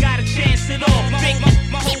MCs ain't got a chance at all.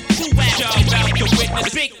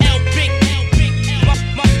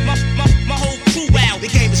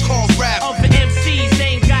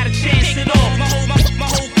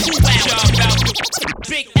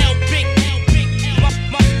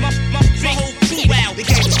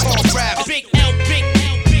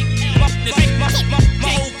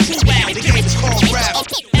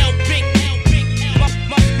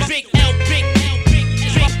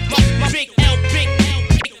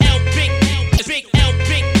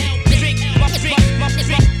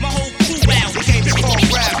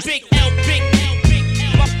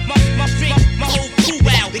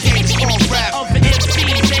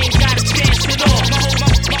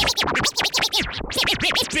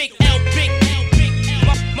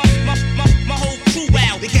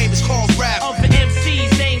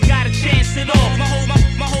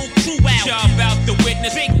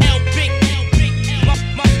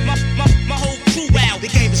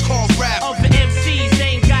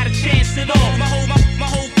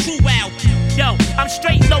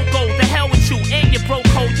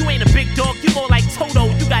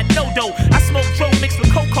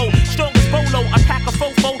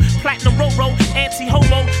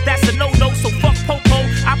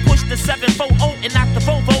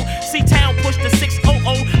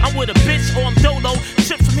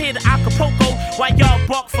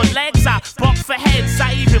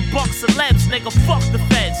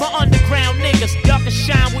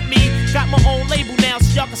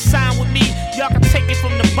 y'all can sign with me. Y'all can take it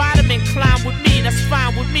from the bottom and climb with me. That's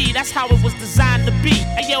fine with me, that's how it was designed to be.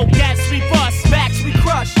 Hey yo, gats we bust, backs we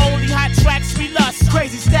crush. Only hot tracks we lust,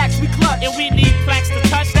 crazy stacks we clutch. And we need plaques to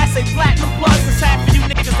touch, that's a platinum plus. It's half of you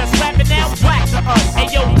niggas that's rapping now, whack to us. Hey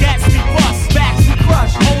yo, gats we bust, backs we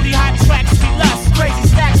crush. Only hot tracks we lust, crazy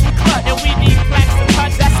stacks we clutch. And we need plaques to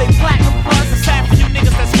touch, that's a platinum plus. It's half of you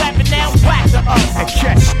niggas that's rapping now, whack to us. And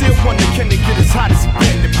Catch still wonder, can they get as hot as he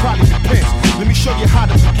been? It probably depends. Let me show you how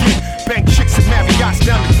to begin. Bank chicks and Marriott's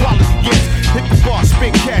down to quality gets. Hit the bar,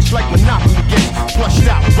 spin cash like Monopoly gets. Flushed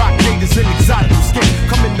out, rock gators and exotic skin.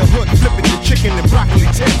 Come in the hood, flipping the chicken and broccoli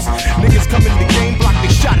tips. Niggas come in the game, block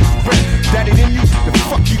they shot at the rent. That it in you, the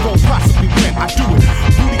fuck you gon' possibly win. I do it.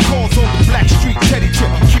 Booty calls on the black street, teddy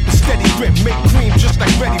tip. Keep a steady grip, make cream just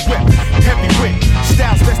like Ready Whip. Heavy whip,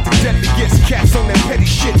 styles that's the deadliest. Cats on that petty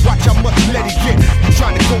shit, watch how much let it get. You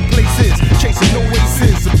trying to go places, chasing no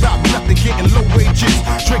races. About nothing, getting low wages.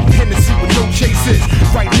 Drinking Hennessy with no chases.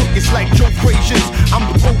 Right hook is like Joe Frazier's. I'm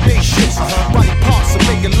the bodacious. Body parts are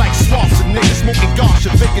making like swaths of niggas. Smoking gosh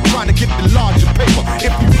and faking, trying to get the larger paper.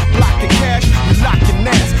 If you block the cash, we lock your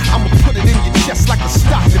ass. I'ma put it in your chest like a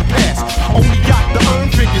Stockton pass. Only got the earn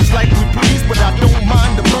figures like we please, but I don't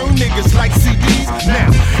mind the burn niggas like CDs. Now,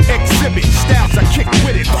 exhibit styles I kick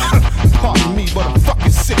with it. Pardon me, but I'm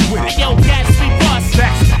fucking sick with it. Hey yo, gas we bust,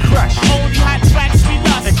 backs we crush. Only hot tracks we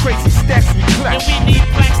lust, and crazy stacks we clutch. And we need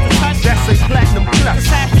plaques to touch, that's a platinum plus. Cause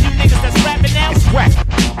half of you niggas that's rapping now, it's whack.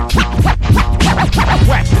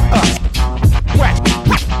 Whack to us. Whack to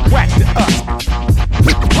us. Whack to us.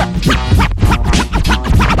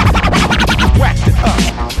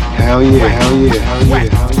 Hell yeah, hell yeah, hell yeah,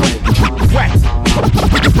 hell yeah. Whack to us.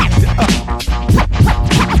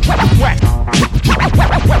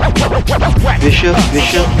 Bishop,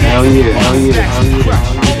 hell yeah, hell yeah, hell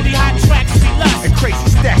yeah. Only hot tracks we lust, and crazy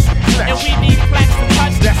stacks we clutch. And we need plaques to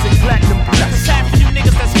touch, that's a platinum plus. Cause half of you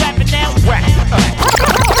niggas that's rapping now, whack to us.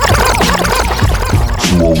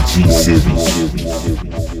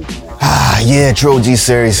 Yeah, True OG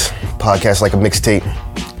series, podcast like a mixtape.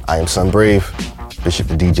 I am Sun Brave. Bishop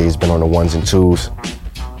the DJ has been on the ones and twos.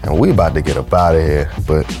 And we about to get up out of here.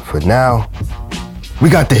 But for now, we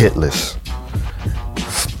got the hit list.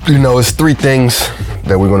 You know, it's 3 things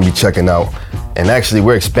that we're gonna be checking out. And actually,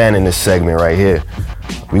 we're expanding this segment right here.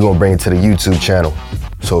 We're gonna bring it to the YouTube channel.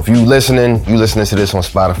 So if you listening to this on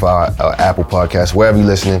Spotify, Apple Podcasts, wherever you're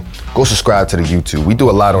listening, go subscribe to the YouTube. We do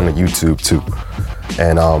a lot on the YouTube too.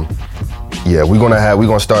 And yeah, we're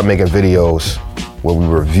gonna start making videos where we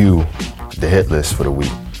review the hit list for the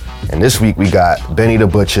week. And this week we got Benny the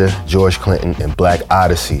Butcher, George Clinton, and Black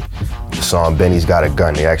Odyssey. The song Benny's Got a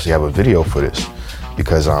Gun. They actually have a video for this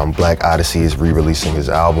because Black Odyssey is re-releasing his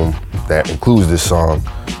album that includes this song.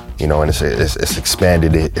 You know, and it's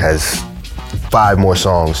expanded. It has 5 more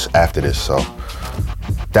songs after this, so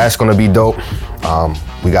that's gonna be dope.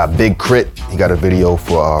 We got Big Crit. He got a video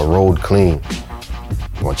for Road Clean.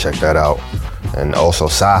 You wanna check that out. And also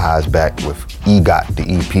Saha's back with EGOT, the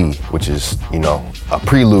EP, which is, you know, a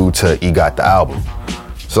prelude to EGOT, the album.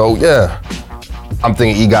 So yeah, I'm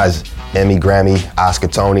thinking EGOT's Emmy, Grammy, Oscar,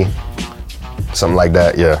 Tony, something like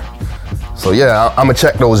that, yeah. So yeah, I'm gonna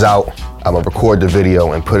check those out. I'm gonna record the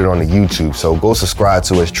video and put it on the YouTube. So go subscribe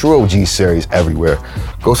to us, True OG series everywhere.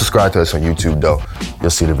 Go subscribe to us on YouTube though.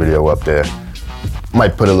 You'll see the video up there.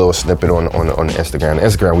 Might put a little snippet on the Instagram. The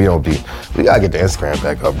Instagram, we gotta get the Instagram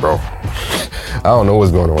back up, bro. I don't know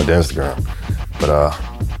what's going on with the Instagram. But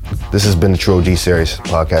this has been the True OG series,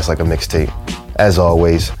 podcast like a mixtape. As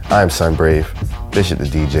always, I'm Sun Brave, Bishop the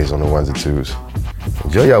DJs on the ones and twos.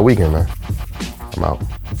 Enjoy your weekend, man. I'm out.